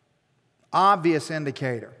obvious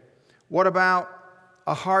indicator. What about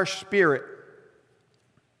a harsh spirit?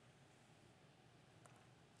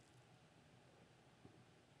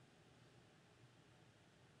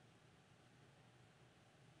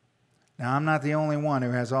 Now, I'm not the only one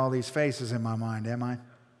who has all these faces in my mind, am I?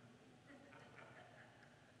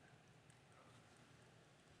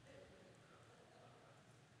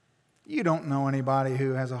 You don't know anybody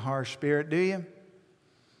who has a harsh spirit, do you?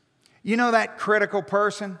 You know that critical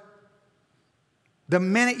person? The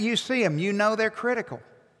minute you see them, you know they're critical.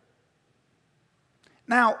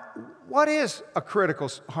 Now, what is a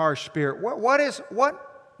critical, harsh spirit? What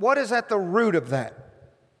is at the root of that?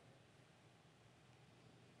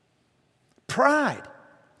 Pride.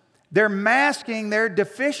 They're masking their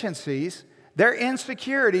deficiencies, their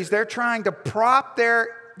insecurities. They're trying to prop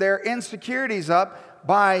their insecurities up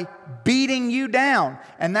by beating you down.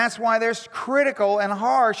 And that's why they're critical and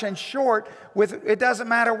harsh and short with, it doesn't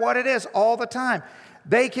matter what it is, all the time.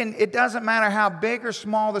 It doesn't matter how big or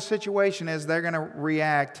small the situation is, they're going to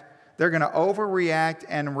react. They're going to overreact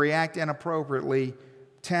and react inappropriately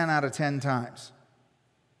 10 out of 10 times.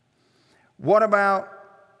 What about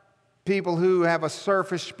people who have a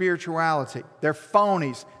surface spirituality? They're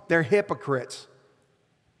phonies. They're hypocrites.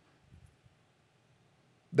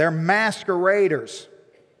 They're masqueraders.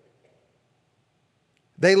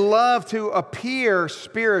 They love to appear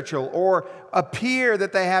spiritual or appear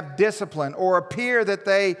that they have discipline or appear that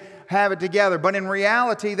they have it together. But in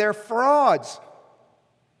reality, they're frauds.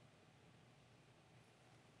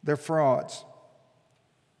 They're frauds.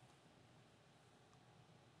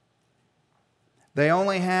 They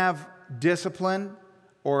only have discipline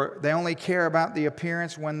or they only care about the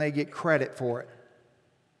appearance when they get credit for it.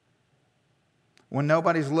 when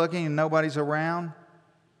nobody's looking and nobody's around,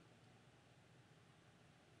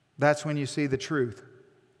 that's when you see the truth.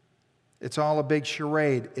 It's all a big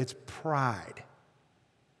charade. It's pride.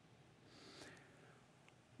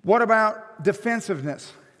 What about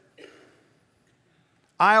defensiveness?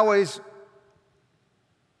 I always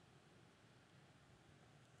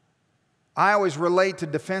relate to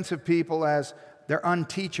defensive people as they're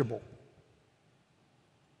unteachable.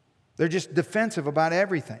 They're just defensive about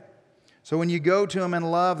everything. So when you go to them in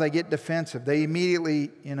love, they get defensive. They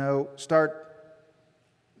immediately, start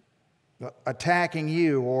attacking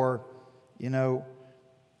you or,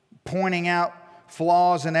 pointing out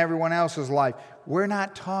flaws in everyone else's life. We're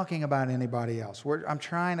not talking about anybody else. I'm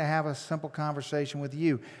trying to have a simple conversation with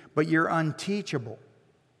you, but you're unteachable.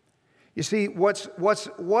 You see, what's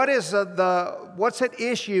at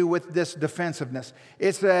issue with this defensiveness?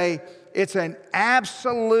 It's an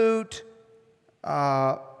absolute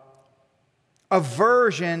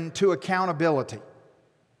aversion to accountability.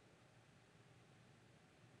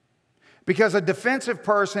 Because a defensive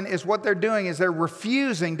person is what they're doing is they're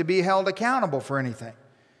refusing to be held accountable for anything.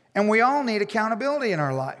 And we all need accountability in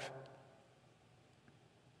our life.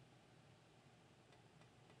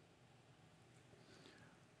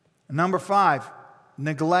 Number 5,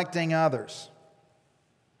 neglecting others.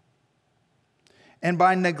 And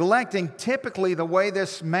by neglecting, typically the way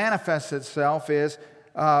this manifests itself is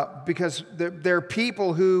because there are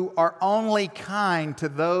people who are only kind to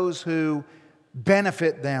those who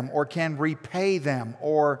benefit them or can repay them,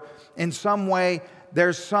 or in some way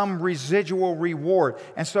there's some residual reward.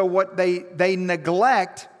 And so what they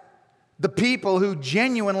neglect the people who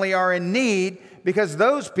genuinely are in need, because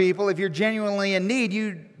those people, if you're genuinely in need,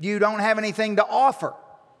 you don't have anything to offer.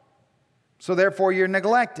 So therefore you're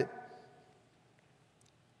neglected.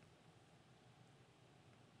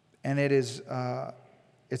 And it's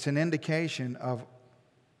an indication of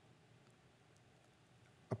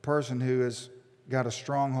a person who has got a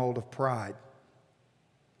stronghold of pride.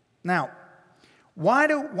 Now, why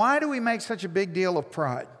do we make such a big deal of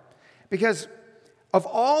pride? Because of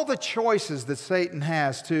all the choices that Satan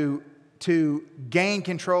has to gain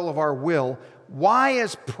control of our will, why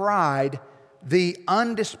is pride the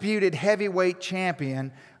undisputed heavyweight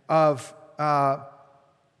champion of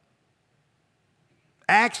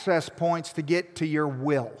access points to get to your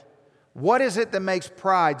will? What is it that makes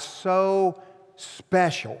pride so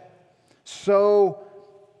special, so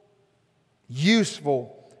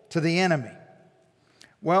useful to the enemy?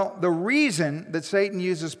 Well, the reason that Satan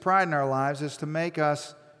uses pride in our lives is to make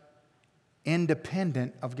us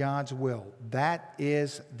independent of God's will. That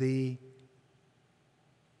is the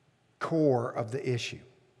core of the issue.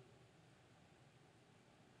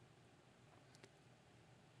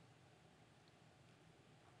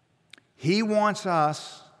 He wants to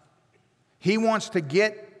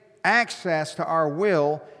get access to our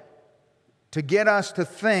will, to get us to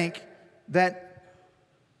think that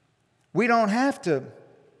we don't have to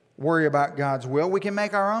worry about God's will. We can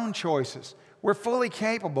make our own choices. We're fully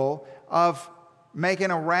capable of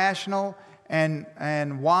making a rational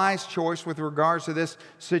and wise choice with regards to this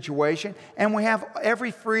situation, and we have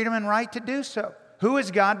every freedom and right to do so. Who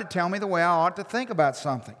is God to tell me the way I ought to think about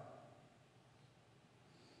something?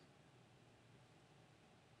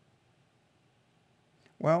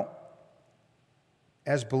 Well,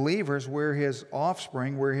 as believers, we're His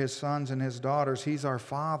offspring, we're His sons and His daughters. He's our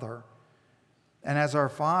Father. And as our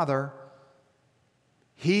Father,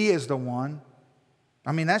 He is the one.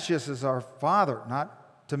 That's just as our Father,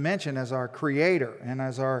 not to mention as our Creator and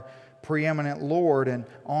as our preeminent Lord, and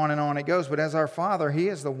on it goes. But as our Father, He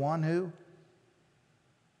is the one who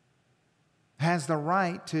has the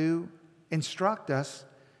right to instruct us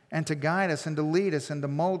and to guide us and to lead us and to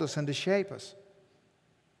mold us and to shape us.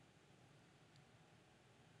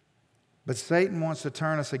 But Satan wants to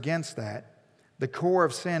turn us against that. The core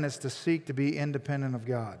of sin is to seek to be independent of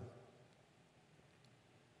God.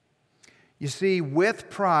 You see, with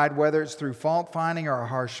pride, whether it's through fault-finding or a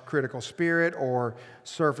harsh critical spirit or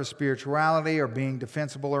surface spirituality or being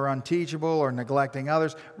defensible or unteachable or neglecting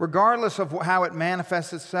others, regardless of how it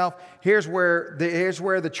manifests itself, here's where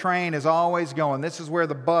the train is always going. This is where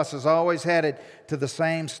the bus is always headed to the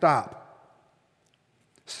same stop.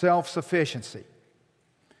 Self-sufficiency.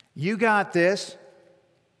 You got this.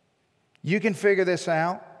 You can figure this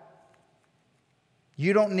out.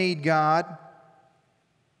 You don't need God.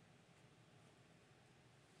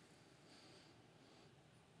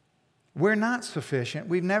 We're not sufficient.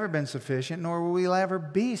 We've never been sufficient, nor will we ever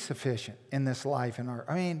be sufficient in this life.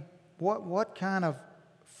 What kind of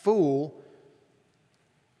fool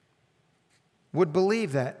would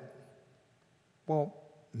believe that? Well,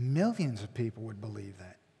 millions of people would believe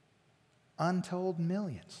that. Untold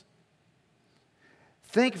millions.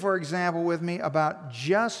 Think, for example, with me about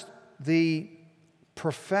just the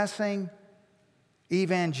professing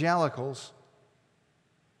evangelicals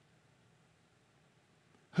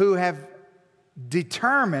who have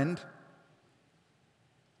determined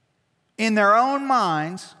in their own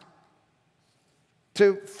minds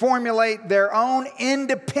to formulate their own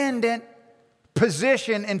independent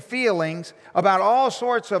position and feelings about all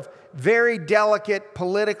sorts of very delicate,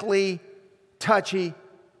 politically touchy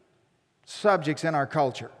subjects in our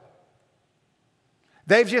culture.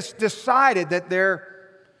 They've just decided that they're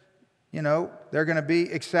going to be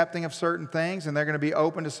accepting of certain things and they're going to be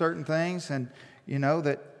open to certain things, and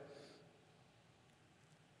that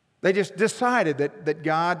they just decided that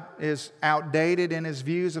God is outdated in His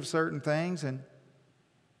views of certain things. And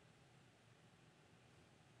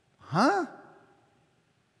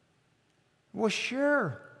well,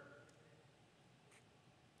 sure.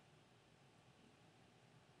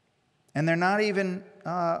 And they're not even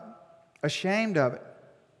ashamed of it.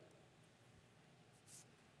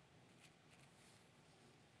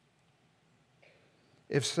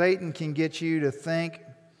 If Satan can get you to think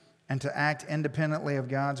and to act independently of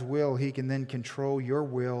God's will, he can then control your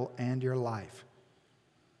will and your life.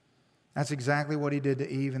 That's exactly what he did to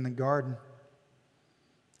Eve in the garden.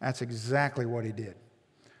 That's exactly what he did.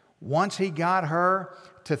 Once he got her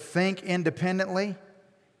to think independently,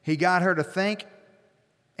 he got her to think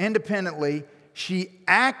independently, she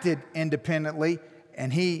acted independently,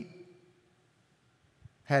 and he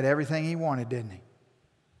had everything he wanted, didn't he?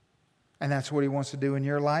 And that's what he wants to do in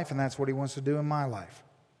your life, and that's what he wants to do in my life.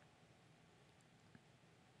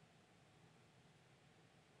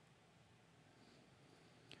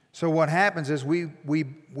 So what happens is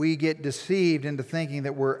we get deceived into thinking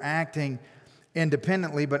that we're acting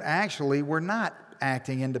independently, but actually we're not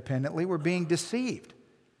acting independently. We're being deceived.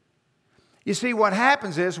 You see, what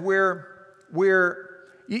happens is you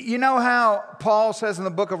know how Paul says in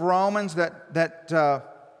the book of Romans that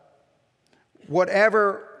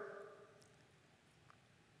whatever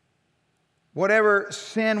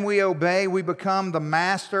sin we obey, we become the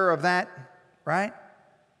master of that, right?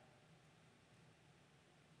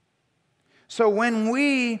 So when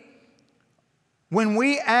we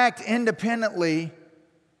act independently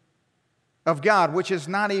of God, which is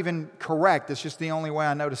not even correct, it's just the only way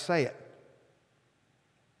I know to say it.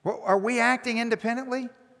 Are we acting independently?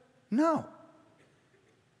 No.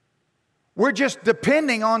 We're just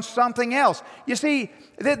depending on something else. You see,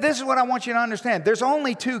 this is what I want you to understand. There's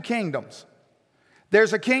only two kingdoms.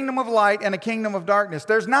 There's a kingdom of light and a kingdom of darkness.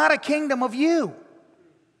 There's not a kingdom of you.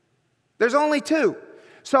 There's only two.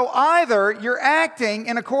 So either you're acting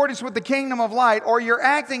in accordance with the kingdom of light or you're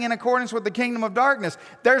acting in accordance with the kingdom of darkness.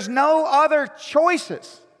 There's no other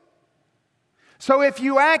choices. So if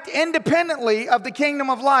you act independently of the kingdom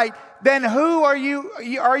of light, then who are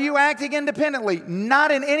you acting independently?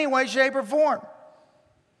 Not in any way, shape, or form.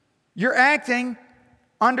 You're acting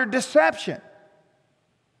under deception.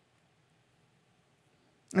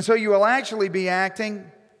 And so you will actually be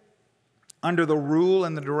acting under the rule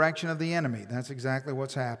and the direction of the enemy. That's exactly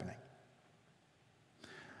what's happening.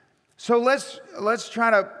 So let's try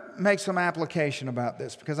to make some application about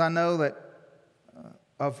this, because I know that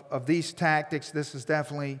of these tactics, this is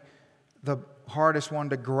definitely the hardest one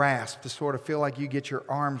to grasp, to sort of feel like you get your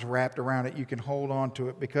arms wrapped around it, you can hold on to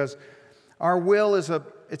it, because our will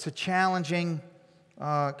it's a challenging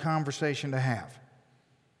conversation to have.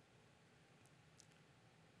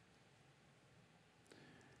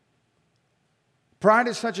 Pride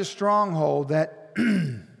is such a stronghold that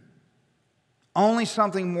only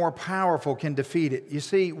something more powerful can defeat it. You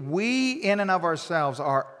see, we in and of ourselves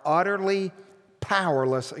are utterly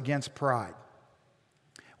powerless against pride.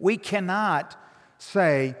 We cannot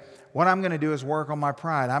say, what I'm going to do is work on my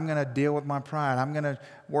pride. I'm going to deal with my pride. I'm going to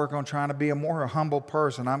work on trying to be a more humble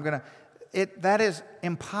person. That is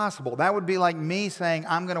impossible. That would be like me saying,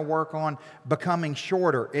 I'm going to work on becoming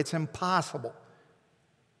shorter. It's impossible.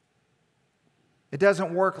 It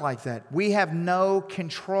doesn't work like that. We have no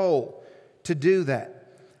control to do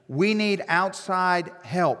that. We need outside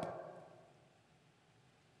help.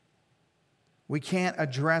 We can't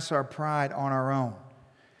address our pride on our own,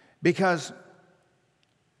 because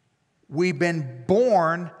we've been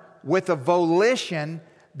born with a volition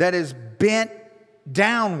that is bent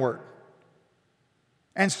downward.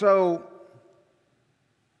 And so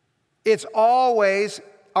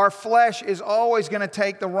our flesh is always going to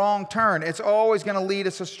take the wrong turn. It's always going to lead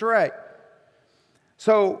us astray.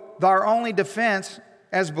 So our only defense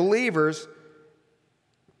as believers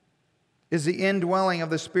is the indwelling of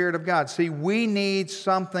the Spirit of God. See, we need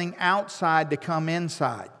something outside to come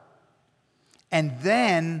inside. And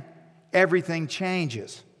then everything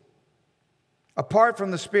changes. Apart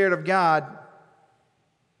from the Spirit of God,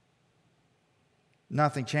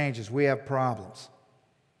 nothing changes. We have problems.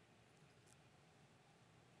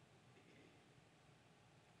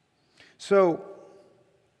 So,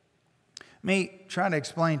 let me try to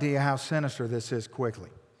explain to you how sinister this is quickly.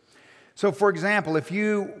 So, for example, if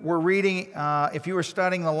you were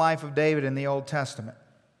studying the life of David in the Old Testament,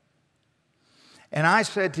 and I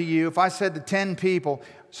said to you, if I said to 10 people,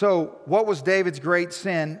 so what was David's great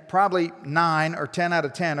sin? Probably 9 or 10 out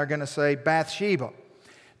of 10 are going to say Bathsheba.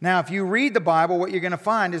 Now, if you read the Bible, what you're going to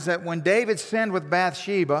find is that when David sinned with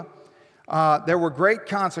Bathsheba, there were great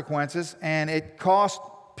consequences, and it cost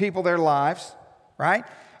people their lives, right?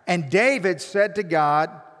 And David said to God,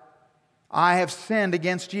 I have sinned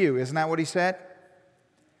against you. Isn't that what he said?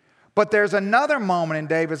 But there's another moment in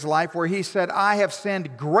David's life where he said, I have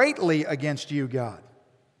sinned greatly against you, God.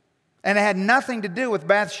 And it had nothing to do with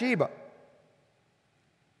Bathsheba.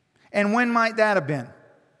 And when might that have been?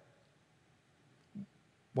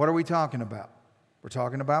 What are we talking about? We're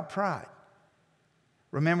talking about pride.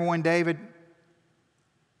 Remember when David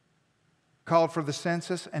called for the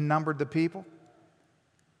census and numbered the people?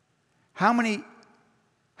 How many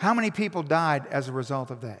people died as a result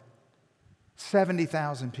of that?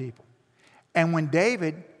 70,000 people. And when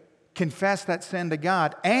David confessed that sin to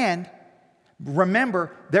God, and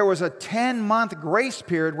remember, there was a 10-month grace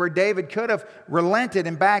period where David could have relented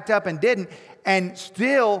and backed up and didn't, and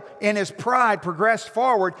still in his pride progressed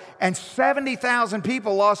forward, and 70,000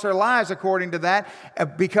 people lost their lives according to that,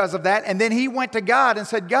 because of that. And then he went to God and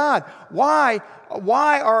said, God, why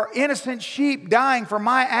are innocent sheep dying for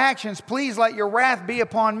my actions? Please let your wrath be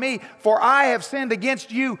upon me, for I have sinned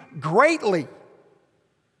against you greatly.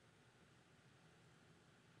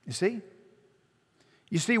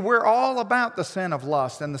 You see, we're all about the sin of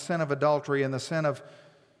lust and the sin of adultery and the sin of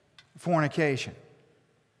fornication.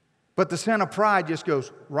 But the sin of pride just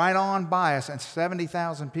goes right on by us, and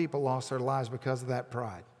 70,000 people lost their lives because of that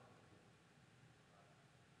pride.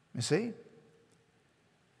 You see?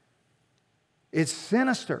 It's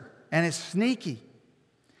sinister and it's sneaky,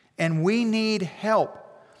 and we need help.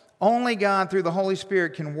 Only God, through the Holy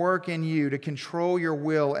Spirit, can work in you to control your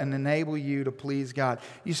will and enable you to please God.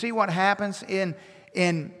 You see what happens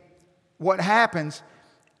what happens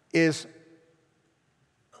is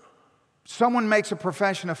someone makes a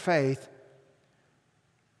profession of faith.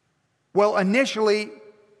 Well, initially,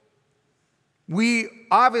 we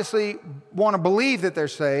obviously want to believe that they're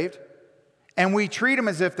saved, and we treat them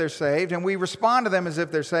as if they're saved, and we respond to them as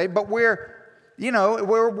if they're saved, but we're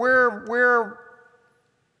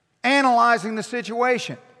analyzing the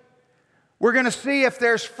situation. We're going to see if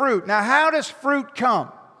there's fruit. Now, how does fruit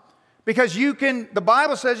come? Because the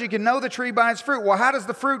Bible says you can know the tree by its fruit. Well, how does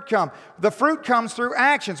the fruit come? The fruit comes through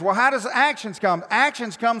actions. Well, how does actions come?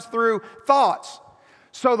 Actions comes through thoughts.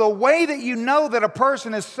 So the way that you know that a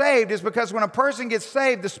person is saved is because when a person gets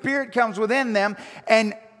saved, the Spirit comes within them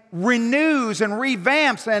and renews and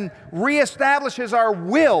revamps and reestablishes our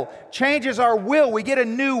will, changes our will. We get a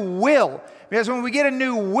new will. Because when we get a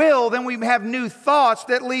new will, then we have new thoughts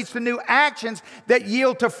that leads to new actions that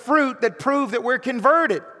yield to fruit that prove that we're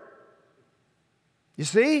converted. You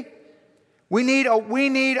see? We need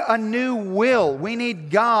a new will. We need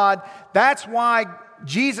God. That's why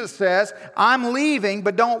Jesus says, I'm leaving,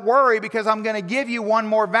 but don't worry, because I'm going to give you one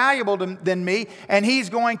more valuable than me, and He's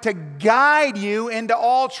going to guide you into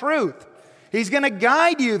all truth. He's going to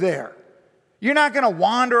guide you there. You're not going to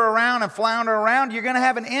wander around and flounder around. You're going to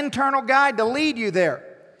have an internal guide to lead you there.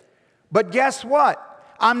 But guess what?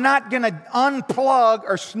 I'm not going to unplug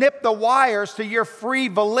or snip the wires to your free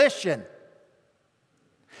volition.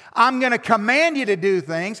 I'm going to command you to do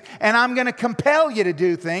things, and I'm going to compel you to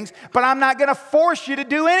do things, but I'm not going to force you to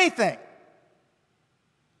do anything.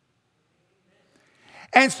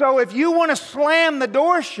 And so if you want to slam the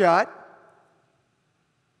door shut,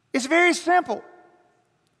 it's very simple.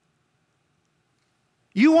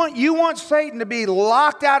 You want Satan to be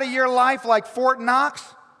locked out of your life like Fort Knox?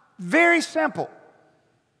 Very simple.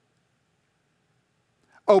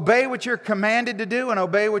 Obey what you're commanded to do and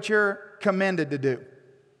obey what you're commended to do.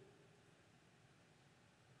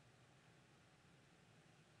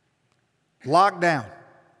 Locked down.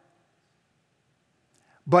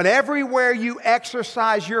 But everywhere you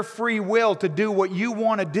exercise your free will to do what you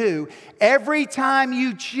want to do, every time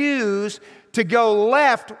you choose to go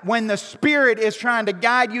left when the Spirit is trying to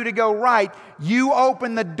guide you to go right, you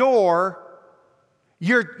open the door.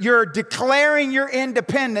 You're declaring your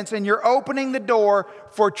independence and you're opening the door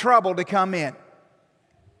for trouble to come in.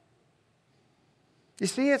 You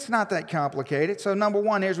see, it's not that complicated. So number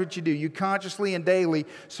one, here's what you do. You consciously and daily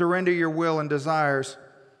surrender your will and desires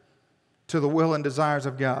to the will and desires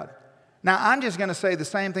of God. Now, I'm just going to say the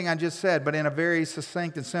same thing I just said, but in a very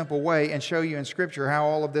succinct and simple way, and show you in Scripture how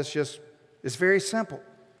all of this just is very simple.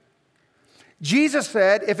 Jesus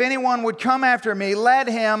said, if anyone would come after me, let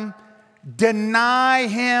him deny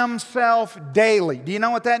himself daily. Do you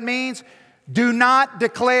know what that means? Do not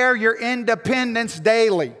declare your independence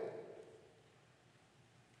daily.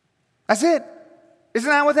 That's it. Isn't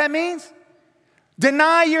that what that means?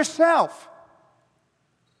 Deny yourself.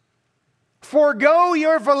 Forgo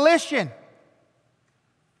your volition.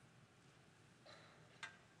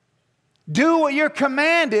 Do what you're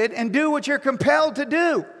commanded and do what you're compelled to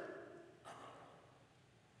do.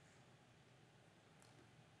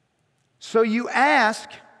 So you ask,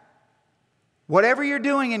 whatever you're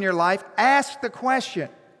doing in your life, ask the question,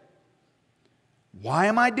 why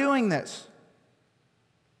am I doing this?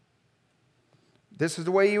 This is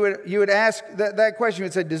the way you would ask that question. You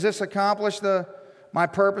would say, does this accomplish my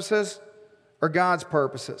purposes or God's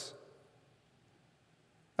purposes?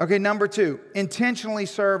 Okay, number two, intentionally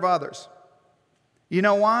serve others. You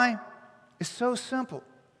know why? It's so simple.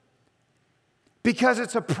 Because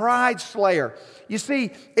it's a pride slayer. You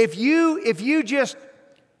see, if you just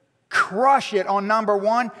crush it on number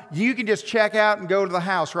one, you can just check out and go to the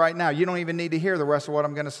house right now. You don't even need to hear the rest of what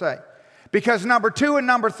I'm going to say. Because number two and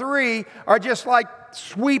number three are just like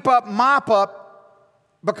sweep up, mop up,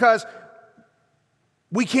 because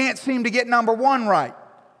we can't seem to get number one right.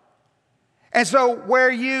 And so where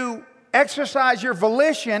you exercise your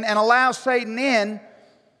volition and allow Satan in,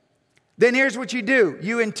 then here's what you do.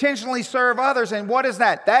 You intentionally serve others, and what is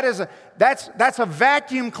that? That's a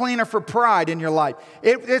vacuum cleaner for pride in your life.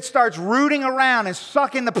 It starts rooting around and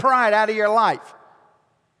sucking the pride out of your life.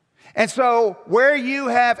 And so where you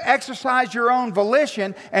have exercised your own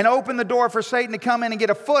volition and opened the door for Satan to come in and get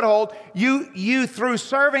a foothold, you through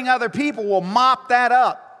serving other people will mop that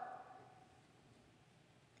up.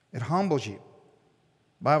 It humbles you.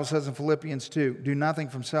 The Bible says in Philippians 2, do nothing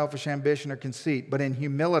from selfish ambition or conceit, but in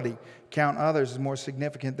humility count others as more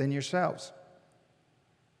significant than yourselves.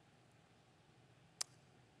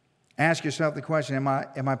 Ask yourself the question,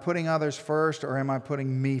 am I putting others first or am I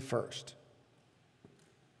putting me first?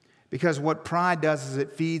 Because what pride does is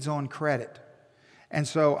it feeds on credit. And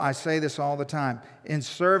so I say this all the time. In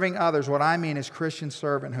serving others, what I mean is Christian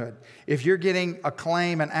servanthood. If you're getting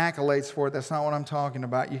acclaim and accolades for it, that's not what I'm talking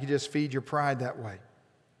about. You can just feed your pride that way.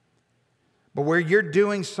 But where you're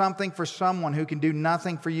doing something for someone who can do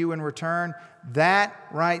nothing for you in return, that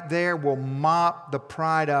right there will mop the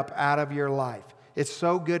pride up out of your life. It's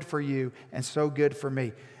so good for you and so good for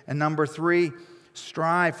me. And number three,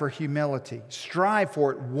 strive for humility. Strive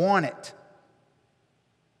for it. Want it.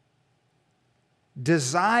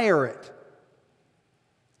 Desire it.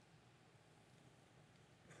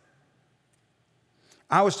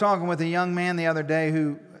 I was talking with a young man the other day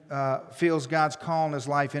who feels God's call in his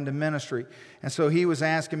life into ministry. And so he was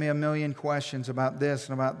asking me a million questions about this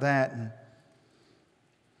and about that. And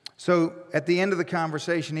so at the end of the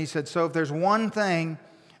conversation, he said, so if there's one thing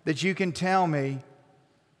that you can tell me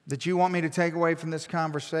that you want me to take away from this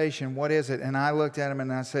conversation, what is it? And I looked at him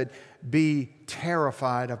and I said, be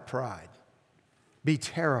terrified of pride. Be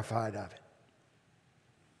terrified of it.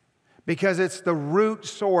 Because it's the root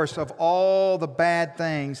source of all the bad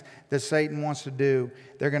things that Satan wants to do.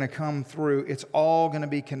 They're going to come through. It's all going to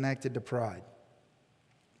be connected to pride.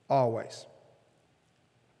 Always.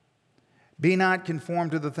 Be not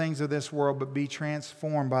conformed to the things of this world, but be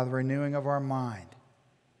transformed by the renewing of our mind,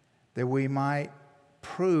 that we might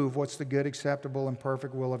prove what's the good, acceptable, and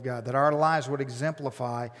perfect will of God. That our lives would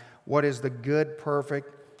exemplify what is the good, perfect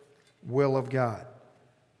will of God.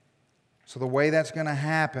 So the way that's going to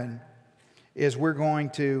happen is we're going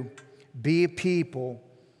to be a people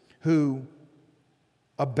who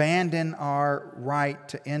abandon our right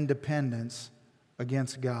to independence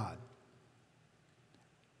against God.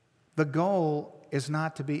 The goal is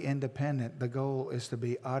not to be independent. The goal is to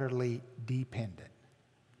be utterly dependent.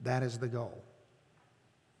 That is the goal.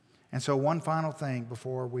 And so one final thing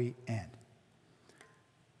before we end.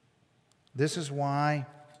 This is why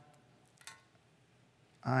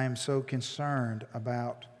I am so concerned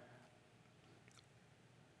about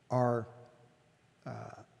our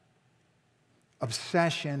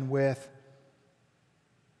obsession with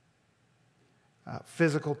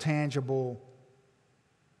physical, tangible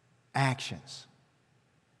actions.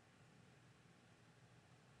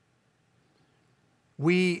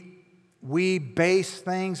 We we base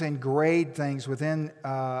things and grade things within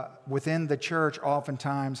the church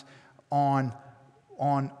oftentimes on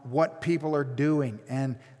what people are doing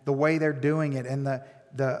and the way they're doing it and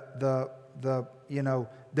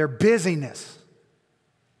their busyness.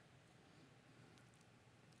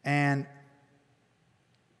 And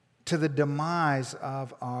to the demise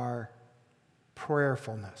of our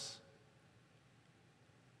prayerfulness.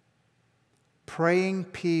 Praying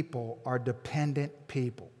people are dependent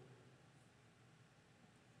people.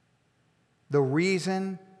 The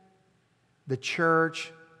reason the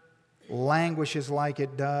church languishes like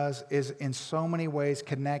it does is in so many ways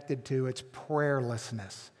connected to its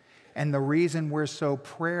prayerlessness. And the reason we're so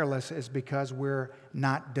prayerless is because we're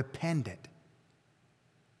not dependent.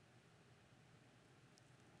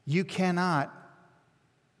 You cannot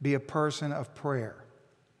be a person of prayer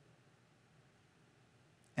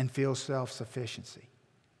and feel self-sufficiency.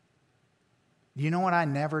 You know what I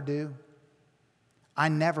never do? I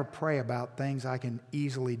never pray about things I can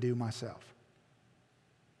easily do myself.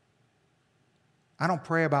 I don't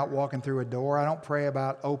pray about walking through a door. I don't pray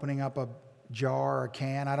about opening up a jar or a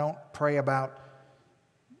can. I don't pray about...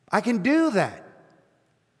 I can do that.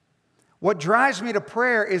 What drives me to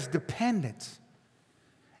prayer is dependence.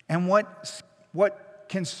 And what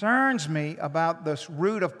concerns me about this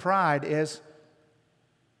root of pride is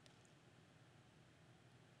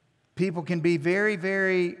people can be very,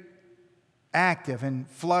 very active and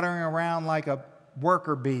fluttering around like a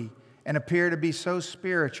worker bee and appear to be so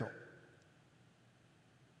spiritual.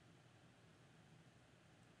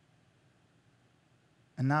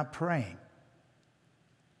 And not praying.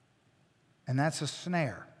 And that's a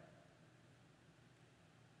snare.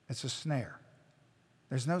 It's a snare.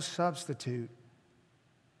 There's no substitute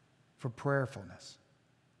for prayerfulness.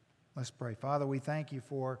 Let's pray. Father, we thank you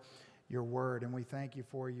for your word, and we thank you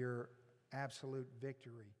for your absolute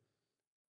victory